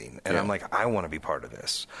magazine, and I'm like, I want to be part of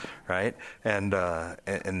this, right? And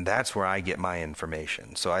that's where I get my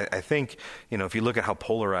information. So I think, if you look at how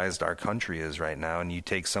polarized our country is right now, and you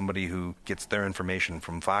take somebody who gets their information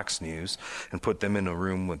from Fox News and put them in a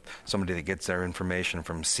room with somebody that gets their information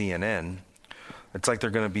from CNN, it's like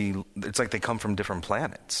it's like they come from different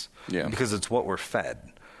planets. Yeah. Because it's what we're fed.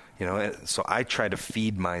 So I try to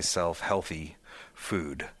feed myself healthy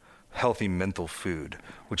food, healthy mental food,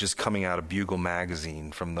 which is coming out of Bugle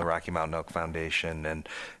magazine from the Rocky Mountain Elk Foundation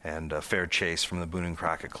and Fair Chase from the Boone and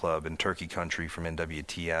Crockett Club and Turkey Country from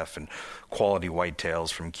NWTF and Quality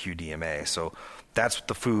Whitetails from QDMA. So that's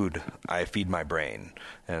the food I feed my brain,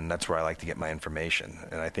 and that's where I like to get my information.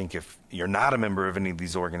 And I think if you're not a member of any of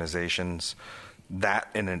these organizations, that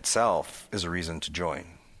in itself is a reason to join.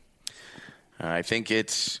 I think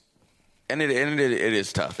it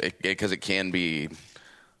is tough because it can be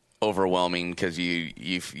overwhelming because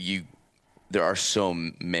you there are so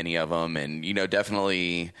many of them, and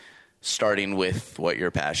definitely starting with what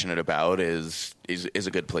you're passionate about is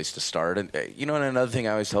a good place to start. And and another thing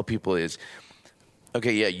I always tell people is,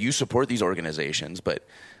 okay, yeah, you support these organizations, but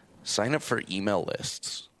sign up for email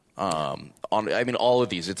lists. All of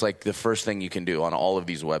these, it's like the first thing you can do on all of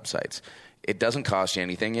these websites. It doesn't cost you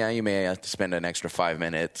anything. Yeah, you may have to spend an extra 5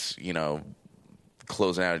 minutes,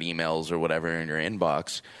 closing out emails or whatever in your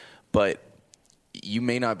inbox, but you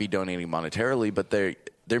may not be donating monetarily, but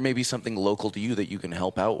there may be something local to you that you can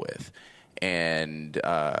help out with. And,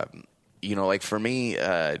 like for me,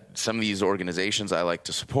 some of these organizations I like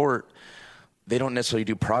to support, they don't necessarily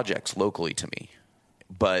do projects locally to me,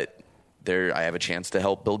 but I have a chance to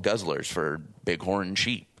help build guzzlers for bighorn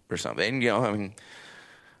sheep or something.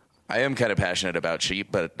 I am kind of passionate about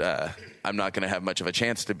sheep, but I'm not going to have much of a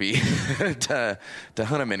chance to be to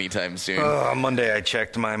hunt them anytime soon. Monday I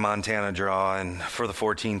checked my Montana draw, and for the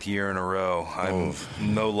 14th year in a row, I'm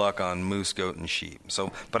no luck on moose, goat, and sheep.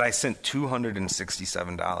 So, but I sent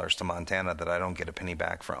 $267 to Montana that I don't get a penny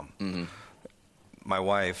back from. Mm-hmm. My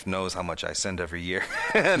wife knows how much I send every year.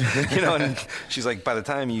 and she's like, by the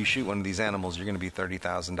time you shoot one of these animals, you're going to be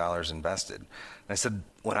 $30,000 invested. And I said,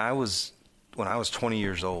 when I was 20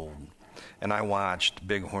 years old and I watched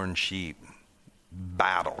bighorn sheep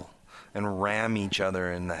battle and ram each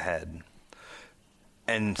other in the head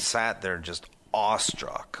and sat there just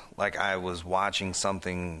awestruck, like I was watching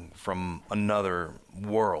something from another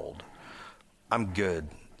world, I'm good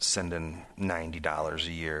sending $90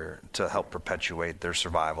 a year to help perpetuate their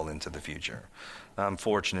survival into the future. I'm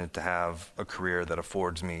fortunate to have a career that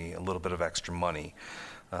affords me a little bit of extra money,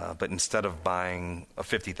 but instead of buying a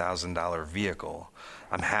 $50,000 vehicle,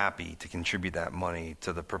 I'm happy to contribute that money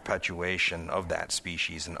to the perpetuation of that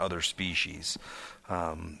species and other species.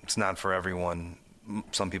 It's not for everyone.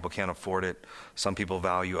 Some people can't afford it. Some people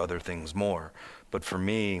value other things more. But for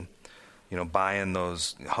me, buying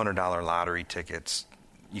those $100 lottery tickets,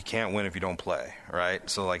 you can't win if you don't play, right?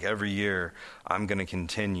 So like every year, I'm going to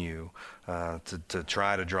continue to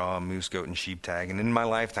try to draw a moose, goat, and sheep tag. And in my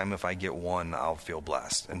lifetime, if I get one, I'll feel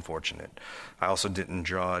blessed and fortunate. I also didn't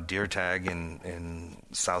draw a deer tag in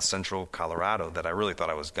south central Colorado that I really thought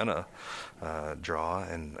I was going to draw.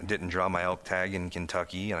 And I didn't draw my elk tag in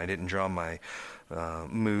Kentucky, and I didn't draw my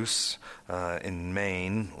moose in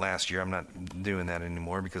Maine last year. I'm not doing that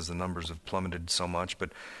anymore because the numbers have plummeted so much.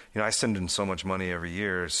 But I send in so much money every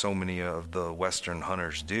year, so many of the Western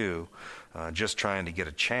hunters do, just trying to get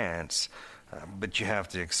a chance. But you have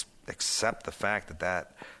to accept the fact that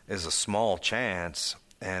that is a small chance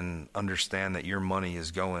and understand that your money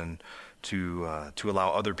is going to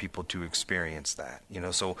allow other people to experience that.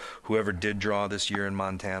 So whoever did draw this year in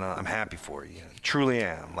Montana, I'm happy for you. Truly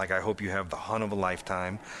am. Like, I hope you have the hunt of a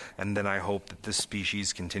lifetime, and then I hope that this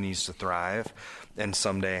species continues to thrive, and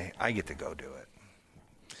someday I get to go do it.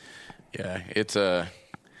 Yeah,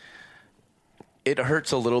 it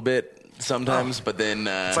hurts a little bit sometimes, but then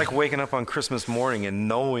it's like waking up on Christmas morning and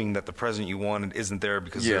knowing that the present you wanted isn't there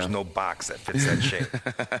because there's no box that fits that shape.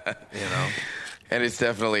 And it's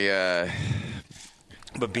definitely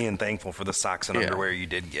but being thankful for the socks and underwear you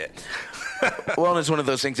did get. Well, and it's one of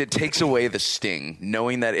those things. It takes away the sting,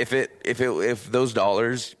 knowing that if those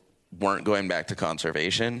dollars weren't going back to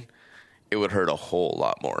conservation, it would hurt a whole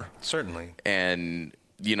lot more. Certainly. And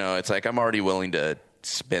it's like I'm already willing to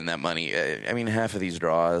spend that money. I mean, half of these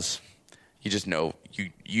draws, you just know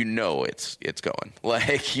you know it's going.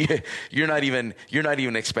 Like you're not even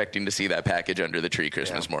expecting to see that package under the tree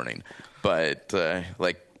Christmas morning. But I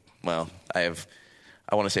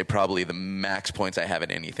want to say probably the max points I have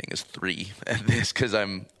at anything is 3 at this because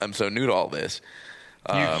I'm so new to all this.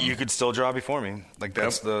 You could still draw before me. Like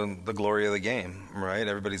that's the glory of the game, right?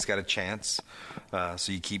 Everybody's got a chance,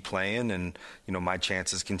 so you keep playing, and my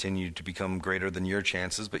chances continue to become greater than your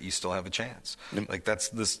chances, but you still have a chance. Like that's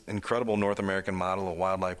this incredible North American model of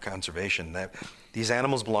wildlife conservation that these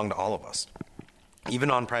animals belong to all of us, even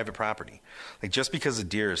on private property. Like just because a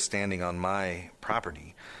deer is standing on my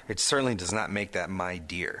property, it certainly does not make that my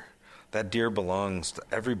deer. That deer belongs to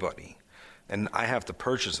everybody, and I have to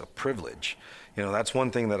purchase a privilege. That's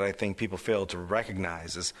one thing that I think people fail to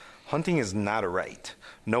recognize is hunting is not a right.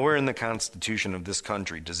 Nowhere in the Constitution of this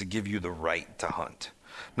country does it give you the right to hunt.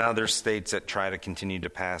 Now, there's states that try to continue to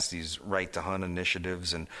pass these right to hunt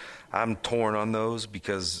initiatives, and I'm torn on those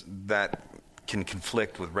because that can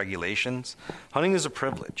conflict with regulations. Hunting is a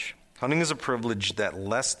privilege. Hunting is a privilege that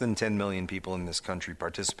less than 10 million people in this country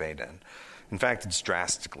participate in. In fact, it's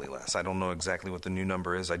drastically less. I don't know exactly what the new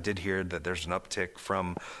number is. I did hear that there's an uptick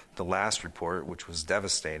from the last report, which was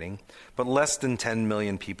devastating. But less than 10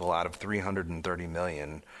 million people out of 330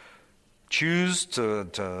 million choose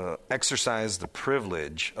to exercise the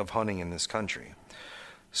privilege of hunting in this country.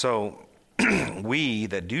 So we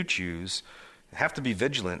that do choose have to be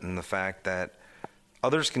vigilant in the fact that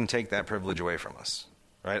others can take that privilege away from us.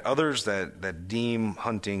 Right? Others that deem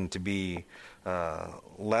hunting to be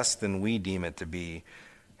less than we deem it to be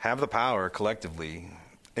have the power collectively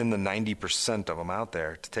in the 90% of them out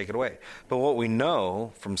there to take it away. But what we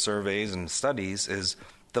know from surveys and studies is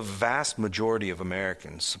the vast majority of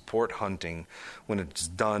Americans support hunting when it's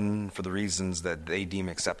done for the reasons that they deem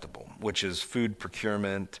acceptable, which is food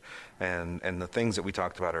procurement and the things that we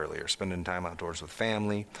talked about earlier, spending time outdoors with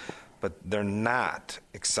family. But they're not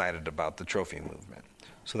excited about the trophy movement.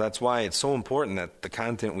 So that's why it's so important that the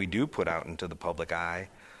content we do put out into the public eye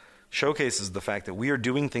showcases the fact that we are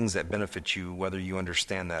doing things that benefit you, whether you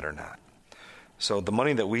understand that or not. So the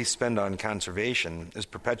money that we spend on conservation is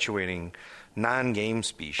perpetuating non-game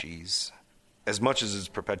species as much as it's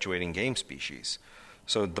perpetuating game species.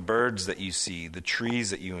 So the birds that you see, the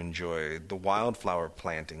trees that you enjoy, the wildflower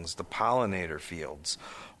plantings, the pollinator fields,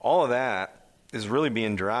 all of that is really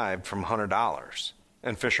being derived from hunter dollars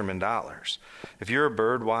and fisherman dollars. If you're a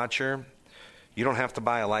bird watcher, you don't have to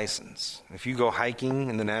buy a license. If you go hiking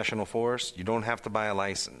in the national forest, you don't have to buy a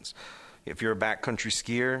license. If you're a backcountry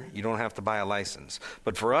skier, you don't have to buy a license.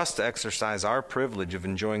 But for us to exercise our privilege of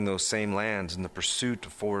enjoying those same lands in the pursuit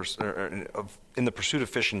of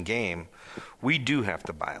fish and game, we do have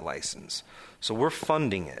to buy a license. So we're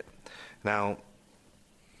funding it. Now,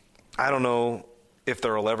 I don't know if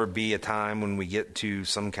there will ever be a time when we get to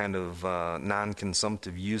some kind of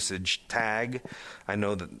non-consumptive usage tag. I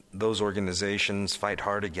know that those organizations fight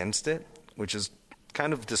hard against it, which is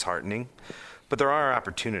kind of disheartening. But there are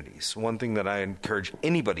opportunities. One thing that I encourage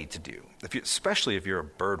anybody to do, especially if you're a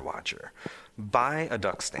bird watcher, buy a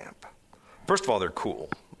duck stamp. First of all, they're cool.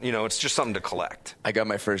 It's just something to collect. I got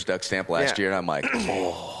my first duck stamp last year, and I'm like,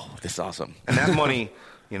 oh, this is awesome. And that money,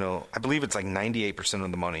 I believe it's like 98%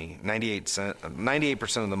 of the money,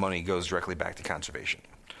 98% of the money goes directly back to conservation.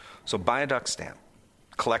 So buy a duck stamp,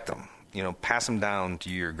 collect them. Pass them down to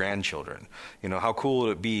your grandchildren. How cool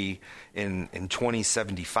would it be in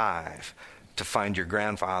 2075 to find your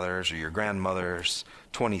grandfather's or your grandmother's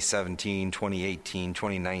 2017, 2018,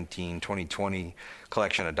 2019, 2020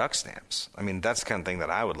 collection of duck stamps? I mean, that's the kind of thing that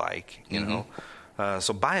I would like,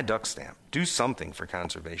 So buy a duck stamp. Do something for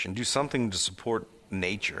conservation. Do something to support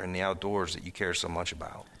nature and the outdoors that you care so much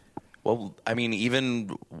about. Well, I mean,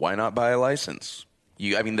 even why not buy a license?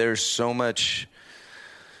 There's so much.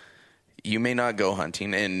 You may not go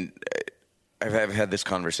hunting, and I've had this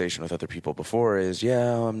conversation with other people before.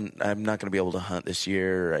 I'm not going to be able to hunt this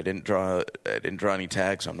year. I didn't draw any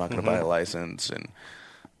tags, so I'm not going to buy a license. And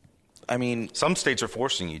I mean, some states are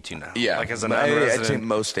forcing you to now. Yeah, like as a non-resident, I'd say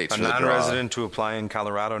most states. A non-resident to apply in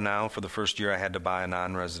Colorado now. For the first year, I had to buy a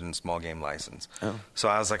non-resident small game license. Oh. So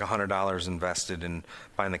I was like $100 invested in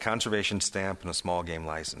buying the conservation stamp and a small game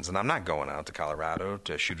license. And I'm not going out to Colorado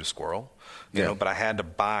to shoot a squirrel, you know. But I had to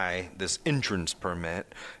buy this entrance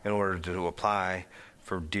permit in order to apply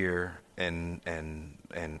for deer and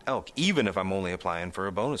elk, even if I'm only applying for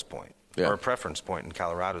a bonus point or a preference point in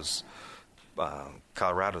Colorado's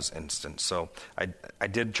instance. So I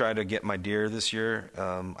did try to get my deer this year.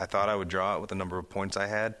 I thought I would draw it with the number of points I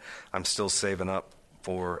had. I'm still saving up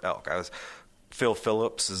for elk. Phil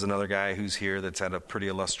Phillips is another guy who's here that's had a pretty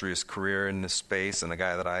illustrious career in this space, and a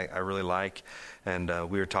guy that I really like. And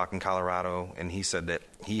we were talking Colorado, and he said that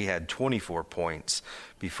he had 24 points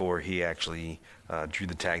before he actually drew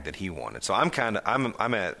the tag that he wanted. So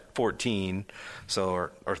I'm at 14,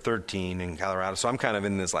 or 13 in Colorado. So I'm kind of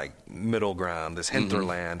in this like middle ground, this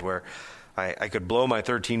hinterland where I could blow my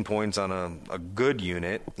 13 points on a good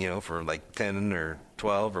unit, you know, for like 10 or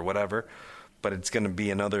 12 or whatever. But it's going to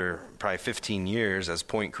be another probably 15 years as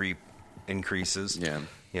point creep increases. Yeah.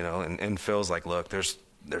 You know, and Phil's like, look, there's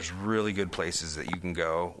really good places that you can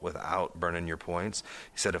go without burning your points.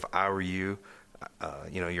 He said, if I were you,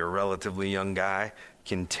 you know, you're a relatively young guy,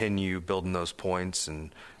 continue building those points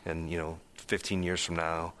and 15 years from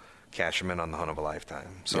now, cash them in on the hunt of a lifetime.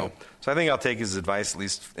 So I think I'll take his advice, at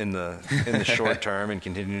least in the short term, and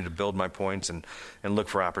continue to build my points and look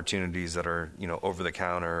for opportunities that are, you know, over the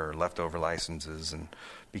counter or leftover licenses. And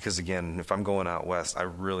because again, if I'm going out west,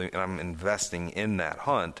 and I'm investing in that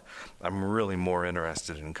hunt, I'm really more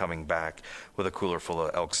interested in coming back with a cooler full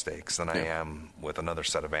of elk steaks than I am with another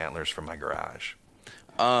set of antlers from my garage.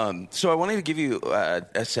 So I wanted to give you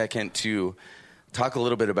a second to talk a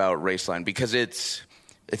little bit about Raceline, because it's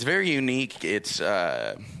very unique.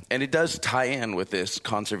 And it does tie in with this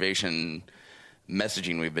conservation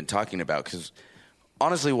messaging we've been talking about. Because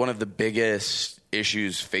honestly, one of the biggest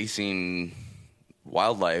issues facing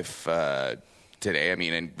wildlife today, I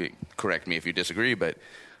mean, and correct me if you disagree, but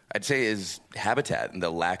I'd say is habitat and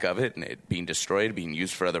the lack of it, and it being destroyed, being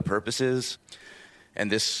used for other purposes.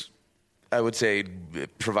 And this, I would say,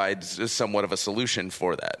 provides somewhat of a solution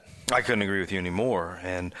for that. I couldn't agree with you anymore.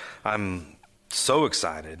 And I'm so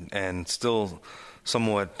excited and still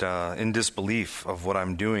somewhat in disbelief of what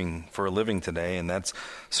I'm doing for a living today, and that's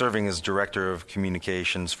serving as director of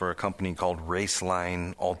communications for a company called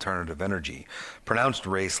Raceline Alternative Energy, pronounced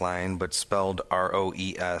Raceline but spelled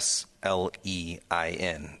Roeslein,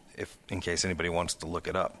 if in case anybody wants to look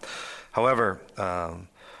it up. However,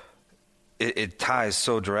 it ties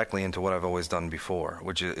so directly into what I've always done before,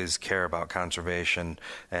 which is care about conservation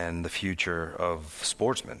and the future of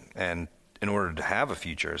sportsmen. And in order to have a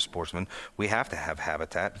future as sportsmen, we have to have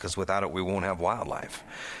habitat, because without it, we won't have wildlife.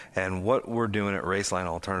 And what we're doing at Raceline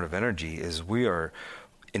Alternative Energy is we are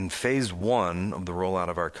in phase 1 of the rollout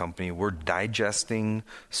of our company. We're digesting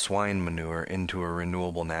swine manure into a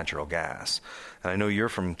renewable natural gas. And I know you're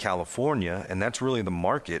from California, and that's really the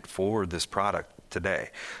market for this product today.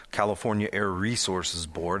 California Air Resources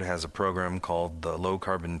Board has a program called the Low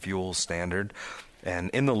Carbon Fuel Standard.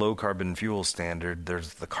 And in the low carbon fuel standard,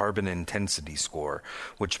 there's the carbon intensity score,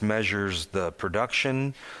 which measures the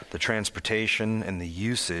production, the transportation, and the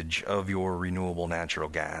usage of your renewable natural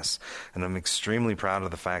gas. And I'm extremely proud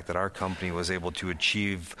of the fact that our company was able to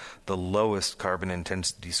achieve the lowest carbon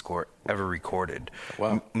intensity score ever recorded.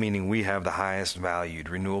 Wow. Meaning we have the highest valued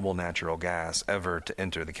renewable natural gas ever to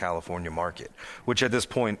enter the California market, which at this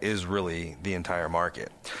point is really the entire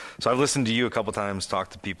market. So I've listened to you a couple times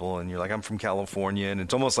talk to people, and you're like, I'm from California, and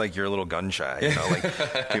it's almost like you're a little gun shy, you know,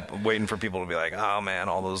 like people, waiting for people to be like, oh man,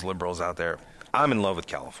 all those liberals out there. I'm in love with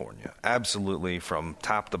California, absolutely, from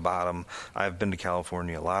top to bottom. I've been to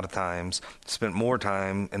California a lot of times, spent more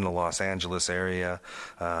time in the Los Angeles area,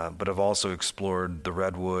 but I've also explored the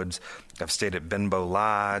Redwoods. I've stayed at Benbow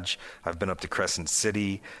Lodge. I've been up to Crescent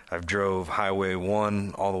City. I've drove Highway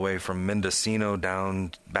 1 all the way from Mendocino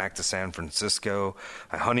down back to San Francisco.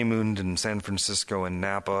 I honeymooned in San Francisco and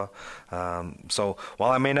Napa. So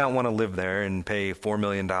while I may not want to live there and pay $4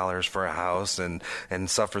 million for a house and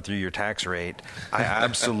suffer through your tax rate, I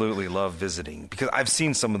absolutely love visiting, because I've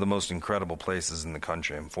seen some of the most incredible places in the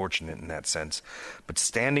country. I'm fortunate in that sense. But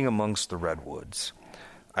standing amongst the Redwoods,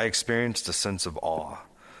 I experienced a sense of awe.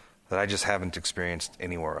 that I just haven't experienced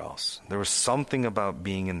anywhere else. There was something about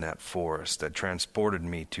being in that forest that transported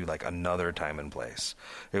me to like another time and place.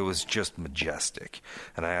 It was just majestic,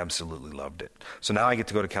 and I absolutely loved it. So now I get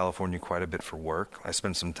to go to California quite a bit for work. I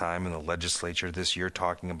spent some time in the legislature this year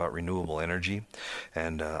talking about renewable energy,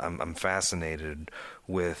 and I'm fascinated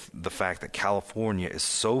with the fact that California is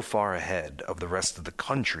so far ahead of the rest of the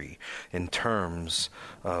country in terms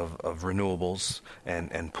of renewables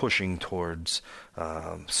and pushing towards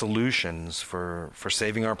solutions for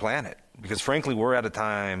saving our planet. Because frankly, we're at a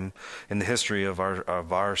time in the history of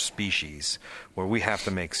our species where we have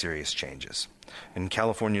to make serious changes. And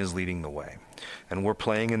California is leading the way. And we're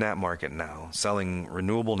playing in that market now, selling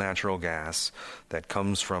renewable natural gas that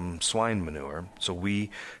comes from swine manure. So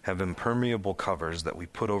we have impermeable covers that we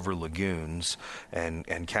put over lagoons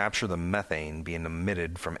and capture the methane being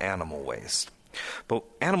emitted from animal waste. But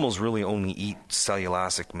animals really only eat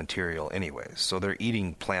cellulosic material anyways, so they're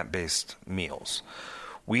eating plant-based meals.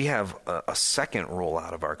 We have a second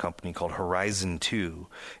rollout of our company called Horizon 2,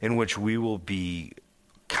 in which we will be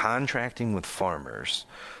contracting with farmers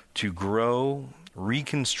to grow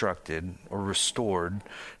reconstructed or restored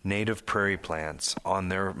native prairie plants on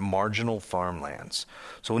their marginal farmlands.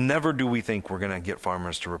 So never do we think we're going to get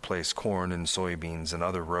farmers to replace corn and soybeans and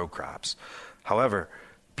other row crops. However,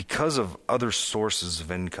 because of other sources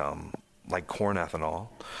of income, like corn ethanol,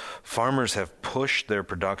 farmers have pushed their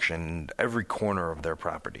production into every corner of their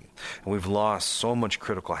property. And we've lost so much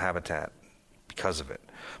critical habitat because of it.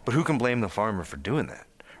 But who can blame the farmer for doing that?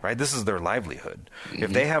 Right? This is their livelihood. Mm-hmm.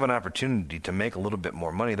 If they have an opportunity to make a little bit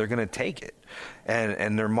more money, they're going to take it.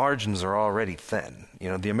 And their margins are already thin. You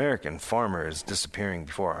know, the American farmer is disappearing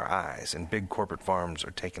before our eyes, and big corporate farms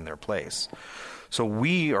are taking their place. So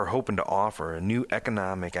we are hoping to offer a new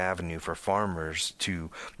economic avenue for farmers to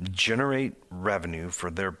generate revenue for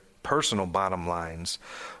their personal bottom lines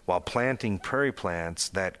while planting prairie plants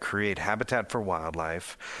that create habitat for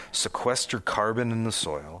wildlife, sequester carbon in the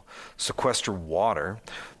soil, sequester water.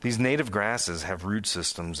 These native grasses have root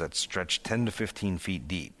systems that stretch 10 to 15 feet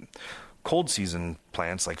deep. Cold season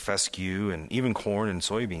plants like fescue and even corn and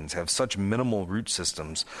soybeans have such minimal root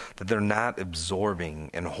systems that they're not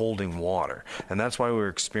absorbing and holding water. And that's why we're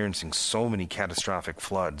experiencing so many catastrophic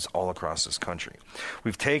floods all across this country.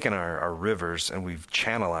 We've taken our rivers and we've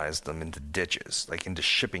channelized them into ditches, like into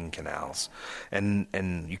shipping canals. And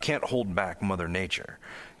you can't hold back Mother Nature.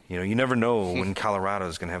 You know, you never know when Colorado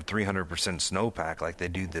is going to have 300% snowpack like they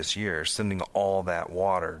do this year, sending all that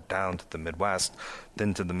water down to the Midwest,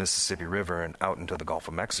 then to the Mississippi River and out into the Gulf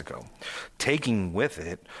of Mexico, taking with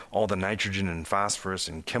it all the nitrogen and phosphorus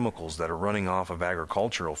and chemicals that are running off of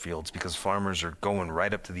agricultural fields because farmers are going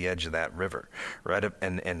right up to the edge of that river, right up,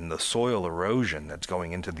 and the soil erosion that's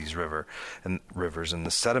going into these rivers and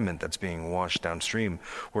the sediment that's being washed downstream.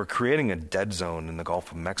 We're creating a dead zone in the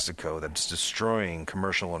Gulf of Mexico that's destroying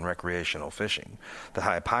commercial and recreational fishing. The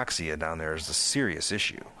hypoxia down there is a serious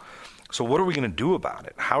issue. So what are we going to do about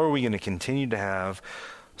it? How are we going to continue to have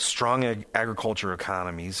strong agriculture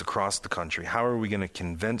economies across the country? How are we going to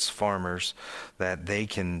convince farmers that they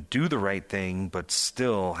can do the right thing but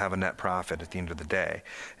still have a net profit at the end of the day?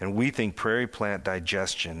 And we think prairie plant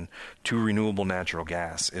digestion to renewable natural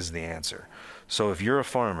gas is the answer. So if you're a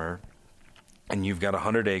farmer and you've got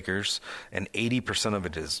 100 acres and 80% of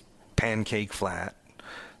it is pancake flat,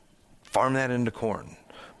 farm that into corn.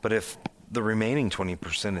 But if the remaining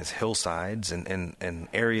 20% is hillsides and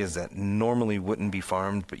areas that normally wouldn't be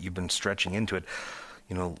farmed, but you've been stretching into it,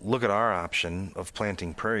 you know, look at our option of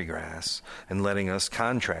planting prairie grass and letting us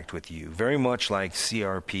contract with you, very much like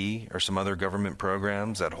CRP or some other government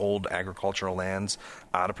programs that hold agricultural lands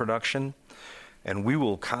out of production. And we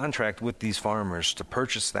will contract with these farmers to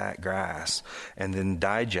purchase that grass and then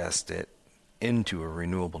digest it into a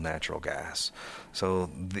renewable natural gas. So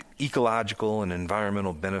the ecological and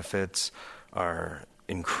environmental benefits are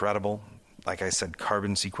incredible. Like I said,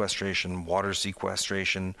 carbon sequestration, water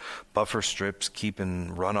sequestration, buffer strips,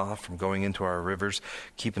 keeping runoff from going into our rivers,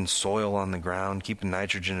 keeping soil on the ground, keeping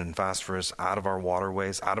nitrogen and phosphorus out of our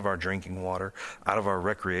waterways, out of our drinking water, out of our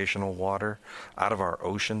recreational water, out of our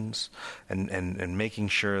oceans, and making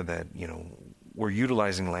sure that, you know, we're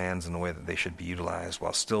utilizing lands in the way that they should be utilized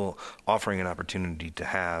while still offering an opportunity to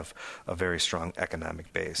have a very strong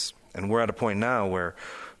economic base. And we're at a point now where,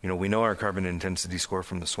 you know, we know our carbon intensity score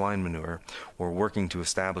from the swine manure. We're working to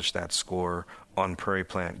establish that score on prairie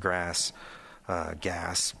plant gas,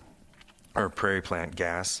 or prairie plant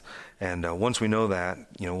gas. And once we know that,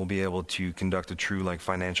 you know, we'll be able to conduct a true like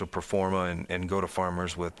financial pro forma and go to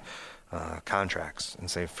farmers with contracts and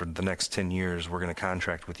say for the next 10 years, we're going to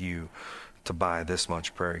contract with you to buy this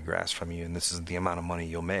much prairie grass from you, and this is the amount of money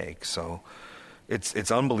you'll make. So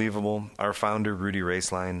it's unbelievable. Our founder, Rudy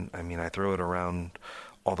Raceline, I mean, I throw it around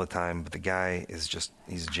all the time, but the guy is just,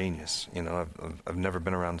 he's a genius. You know, I've never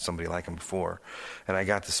been around somebody like him before. And I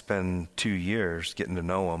got to spend 2 years getting to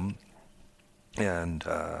know him and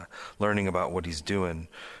learning about what he's doing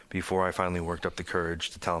before I finally worked up the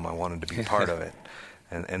courage to tell him I wanted to be part of it.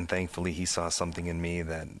 And thankfully he saw something in me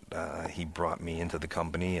that he brought me into the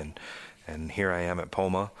company, and here I am at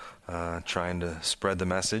Poma, trying to spread the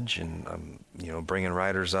message, and you know, bringing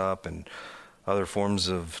writers up and other forms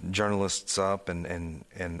of journalists up, and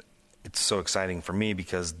it's so exciting for me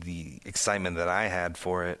because the excitement that I had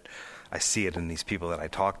for it, I see it in these people that I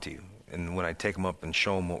talk to, and when I take them up and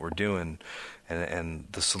show them what we're doing and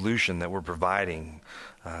the solution that we're providing,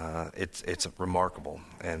 it's remarkable,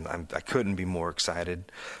 and I couldn't be more excited.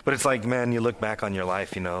 But it's like, man, you look back on your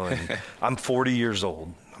life, you know, and I'm 40 years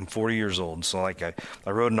old. So like I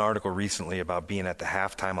wrote an article recently about being at the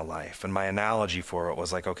halftime of life, and my analogy for it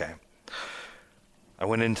was like, okay, I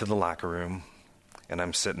went into the locker room, and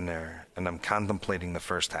I'm sitting there, and I'm contemplating the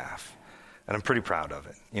first half, and I'm pretty proud of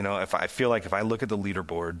it. You know, I feel like if I look at the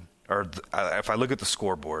leaderboard, or if I look at the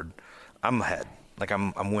scoreboard, I'm ahead, like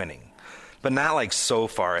I'm winning. But not like so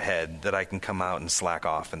far ahead that I can come out and slack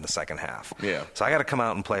off in the second half. Yeah. So I got to come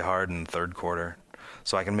out and play hard in the third quarter,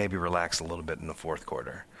 so I can maybe relax a little bit in the fourth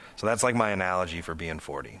quarter. So that's like my analogy for being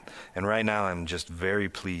 40. And right now I'm just very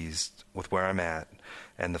pleased with where I'm at,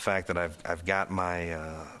 and the fact that I've got my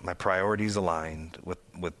my priorities aligned with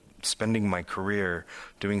spending my career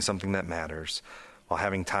doing something that matters, while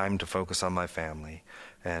having time to focus on my family,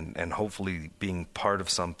 and hopefully being part of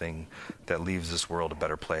something that leaves this world a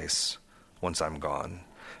better place once I'm gone.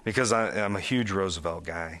 Because I'm a huge Roosevelt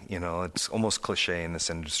guy. You know, it's almost cliche in this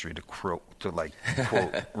industry to quote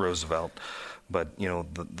Roosevelt. But, you know,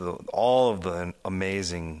 all of the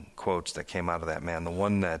amazing quotes that came out of that man, the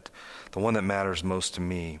one that matters most to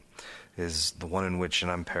me is the one in which, and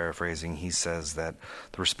I'm paraphrasing, he says that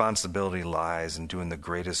the responsibility lies in doing the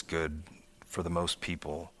greatest good for the most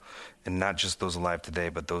people, and not just those alive today,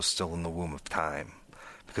 but those still in the womb of time.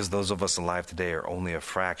 Because those of us alive today are only a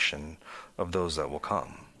fraction of those that will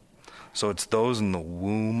come. So it's those in the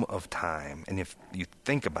womb of time. And if you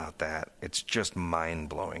think about that, it's just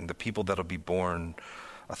mind-blowing. The people that'll be born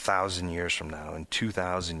 1,000 years from now and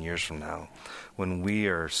 2,000 years from now, when we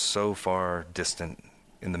are so far distant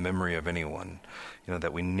in the memory of anyone, you know,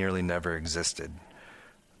 that we nearly never existed.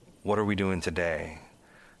 What are we doing today?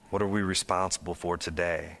 What are we responsible for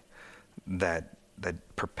today that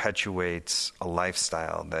perpetuates a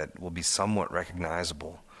lifestyle that will be somewhat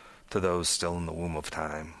recognizable to those still in the womb of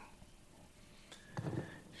time?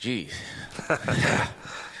 Geez.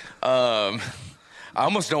 I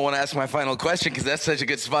almost don't want to ask my final question because that's such a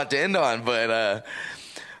good spot to end on. But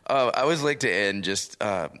I always like to end just,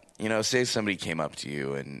 you know, say somebody came up to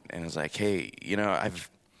you and was like, hey, you know,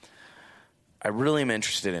 I really am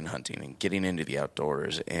interested in hunting and getting into the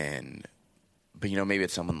outdoors. But, you know, maybe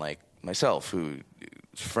it's someone like myself who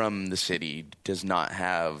from the city does not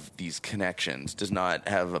have these connections, does not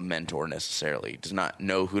have a mentor necessarily, does not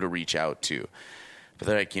know who to reach out to. But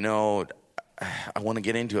they're like, you know, I want to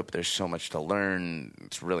get into it, but there's so much to learn.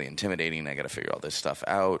 It's really intimidating. I got to figure all this stuff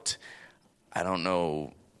out. I don't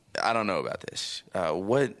know about this.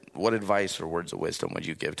 What advice or words of wisdom would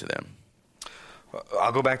you give to them?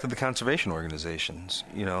 I'll go back to the conservation organizations,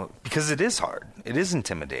 you know, because it is hard. It is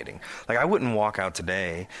intimidating. Like, I wouldn't walk out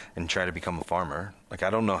today and try to become a farmer. Like, I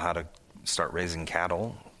don't know how to start raising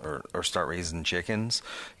cattle or start raising chickens,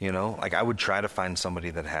 you know. Like, I would try to find somebody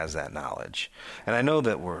that has that knowledge. And I know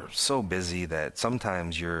that we're so busy that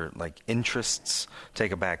sometimes your, like, interests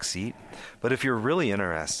take a back seat. But if you're really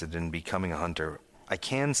interested in becoming a hunter, I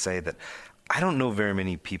can say that I don't know very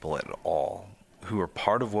many people at all who are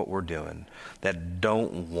part of what we're doing that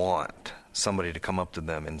don't want somebody to come up to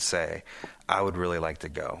them and say, I would really like to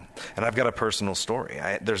go. And I've got a personal story.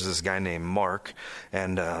 There's this guy named Mark,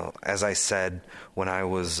 and as I said, when I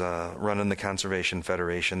was running the Conservation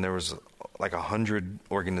Federation, there was like 100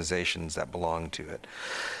 organizations that belonged to it.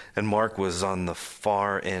 And Mark was on the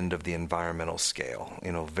far end of the environmental scale,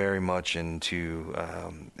 you know, very much into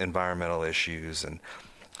environmental issues, and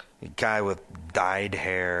a guy with dyed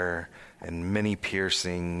hair and many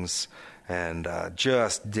piercings, and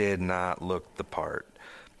just did not look the part.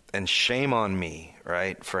 And shame on me,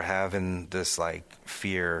 right, for having this, like,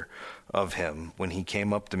 fear of him when he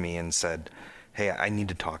came up to me and said, hey, I need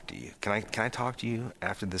to talk to you. Can I talk to you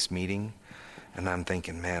after this meeting? And I'm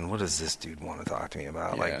thinking, man, what does this dude want to talk to me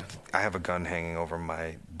about? Yeah. Like, I have a gun hanging over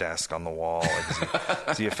my desk on the wall. Like,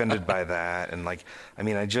 is he offended by that? And like, I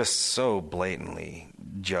mean, I just so blatantly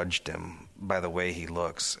judged him by the way he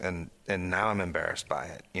looks. And now I'm embarrassed by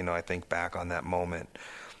it. You know, I think back on that moment.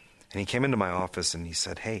 And he came into my office and he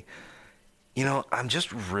said, hey, you know, I'm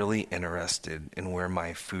just really interested in where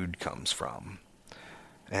my food comes from.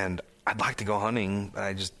 And I'd like to go hunting, but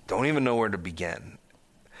I just don't even know where to begin.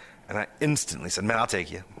 And I instantly said, man, I'll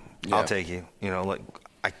take you. Yeah. I'll take you. You know, like,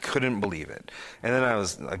 I couldn't believe it. And then I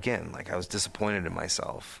was disappointed in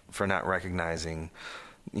myself for not recognizing,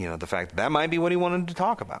 you know, the fact that might be what he wanted to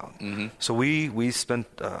talk about. Mm-hmm. So we spent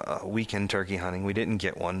a weekend turkey hunting. We didn't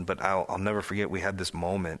get one, but I'll never forget we had this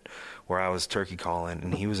moment where I was turkey calling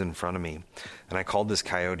and he was in front of me. And I called this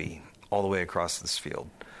coyote all the way across this field.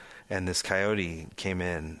 And this coyote came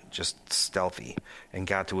in just stealthy and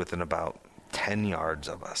got to within about 10 yards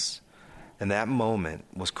of us. And that moment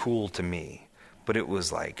was cool to me, but it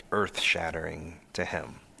was like earth-shattering to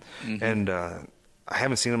him. Mm-hmm. And I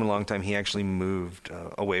haven't seen him in a long time. He actually moved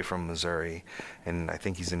away from Missouri, and I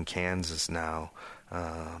think he's in Kansas now.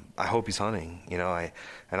 I hope he's hunting, you know,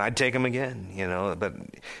 and I'd take him again, you know, but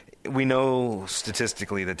we know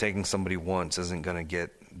statistically that taking somebody once isn't going to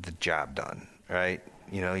get the job done, right?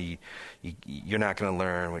 You know, you're not going to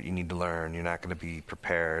learn what you need to learn. You're not going to be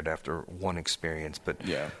prepared after one experience. But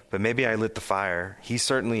maybe I lit the fire. He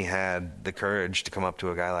certainly had the courage to come up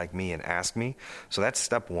to a guy like me and ask me. So that's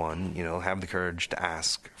step one, you know, have the courage to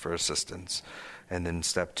ask for assistance. And then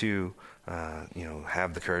step two, you know,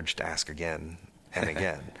 have the courage to ask again and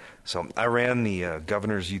again. So I ran the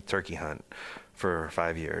Governor's Youth Turkey Hunt for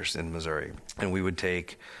 5 years in Missouri. And we would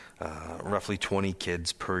take roughly 20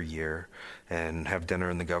 kids per year and have dinner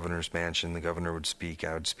in the governor's mansion. The governor would speak,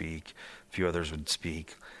 I would speak, a few others would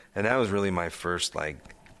speak. And that was really my first,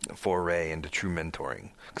 like, foray into true mentoring.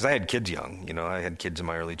 Because I had kids young, you know, I had kids in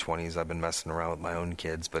my early 20s. I've been messing around with my own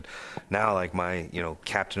kids. But now, like, my, you know,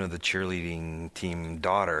 captain of the cheerleading team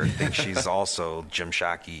daughter thinks she's also Jim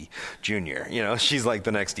Shockey Jr. You know, she's like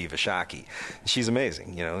the next Eva Shockey. She's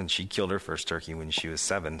amazing, you know, and she killed her first turkey when she was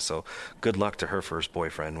 7. So good luck to her first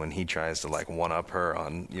boyfriend when he tries to, like, one-up her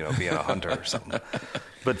on, you know, being a hunter or something.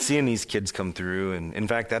 But seeing these kids come through, and in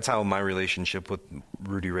fact, that's how my relationship with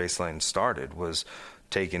Rudy Raceline started, was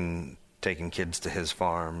taking kids to his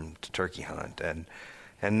farm to turkey hunt. And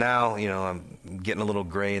now, you know, I'm getting a little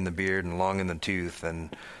gray in the beard and long in the tooth,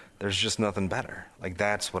 and there's just nothing better. Like,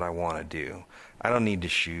 that's what I want to do. I don't need to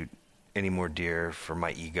shoot any more deer for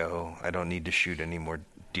my ego. I don't need to shoot any more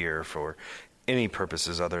deer for any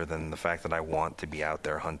purposes other than the fact that I want to be out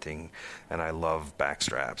there hunting, and I love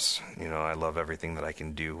backstraps. You know, I love everything that I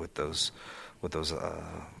can do with those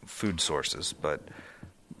food sources.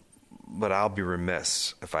 But I'll be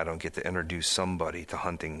remiss if I don't get to introduce somebody to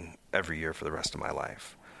hunting every year for the rest of my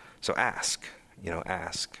life. So ask,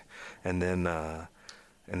 and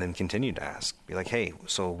then continue to ask. Be like, hey,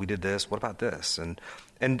 so we did this. What about this? And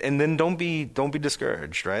then don't be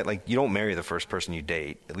discouraged, right? Like, you don't marry the first person you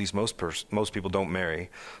date. At least most people don't marry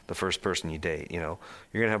the first person you date. You know,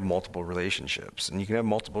 you're gonna have multiple relationships, and you can have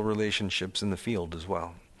multiple relationships in the field as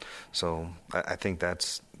well. So I think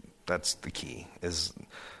that's the key. Is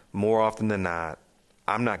more often than not,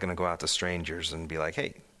 I'm not going to go out to strangers and be like,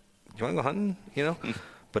 hey, you want to go hunting? You know?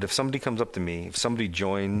 But if somebody comes up to me, if somebody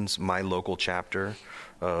joins my local chapter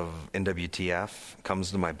of NWTF,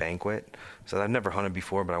 comes to my banquet, says, I've never hunted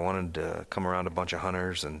before, but I wanted to come around a bunch of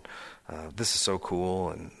hunters, and this is so cool,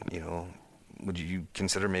 and, you know, would you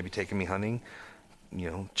consider maybe taking me hunting? You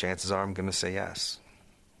know, chances are I'm going to say yes.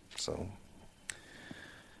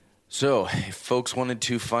 So, if folks wanted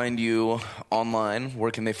to find you online,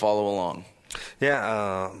 where can they follow along?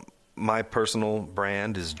 Yeah, my personal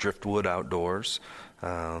brand is Driftwood Outdoors.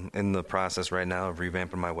 In the process right now of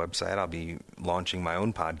revamping my website. I'll be launching my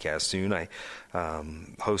own podcast soon. I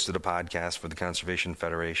hosted a podcast for the Conservation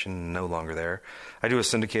Federation, no longer there. I do a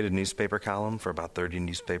syndicated newspaper column for about 30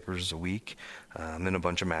 newspapers a week. I'm in a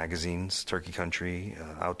bunch of magazines, Turkey Country,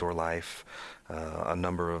 Outdoor Life, a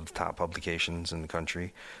number of top publications in the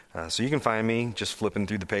country. So you can find me just flipping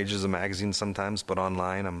through the pages of magazines sometimes, but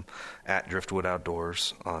online I'm at Driftwood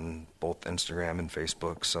Outdoors on both Instagram and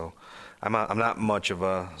Facebook. So I'm not much of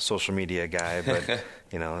a social media guy, but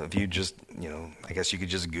you know, if you just, you know, I guess you could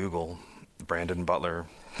just Google Brandon Butler,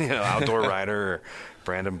 you know, outdoor rider, or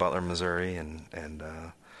Brandon Butler, Missouri, and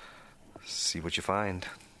see what you find.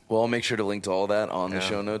 Well, I'll make sure to link to all that on the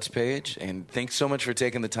show notes page. And thanks so much for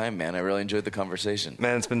taking the time, man. I really enjoyed the conversation.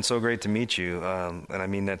 Man, it's been so great to meet you. And I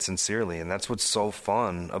mean that sincerely. And that's what's so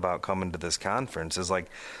fun about coming to this conference is,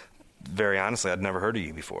 like, very honestly, I'd never heard of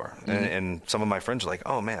you before. And some of my friends are like,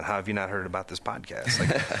 oh, man, how have you not heard about this podcast?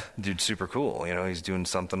 Like, dude's super cool. You know, he's doing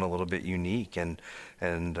something a little bit unique. And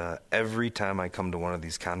every time I come to one of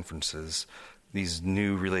these conferences, these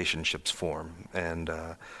new relationships form. And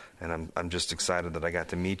I'm just excited that I got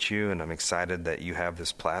to meet you, and I'm excited that you have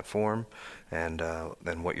this platform and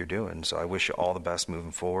what you're doing. So I wish you all the best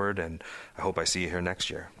moving forward, and I hope I see you here next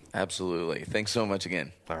year. Absolutely. Thanks so much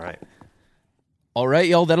again. All right. All right,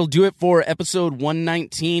 y'all, that'll do it for episode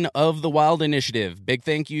 119 of The Wild Initiative. Big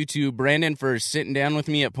thank you to Brandon for sitting down with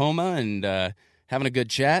me at Poma and having a good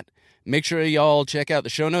chat. Make sure y'all check out the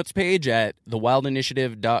show notes page at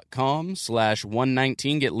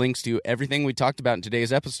thewildinitiative.com/119. Get links to everything we talked about in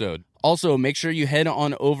today's episode. Also, make sure you head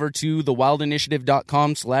on over to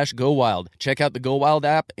thewildinitiative.com/GoWild. Check out the Go Wild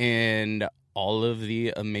app and all of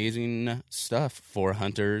the amazing stuff for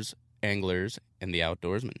hunters, anglers, and the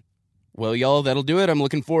outdoorsmen. Well, y'all, that'll do it. I'm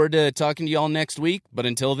looking forward to talking to y'all next week. But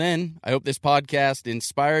until then, I hope this podcast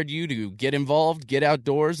inspired you to get involved, get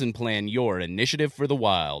outdoors, and plan your initiative for the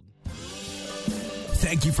wild.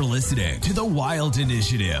 Thank you for listening to The Wild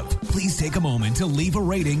Initiative. Please take a moment to leave a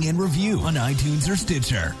rating and review on iTunes or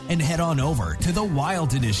Stitcher. And head on over to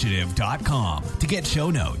thewildinitiative.com to get show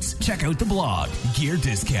notes, check out the blog, gear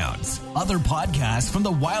discounts, other podcasts from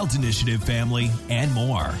the Wild Initiative family, and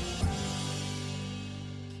more.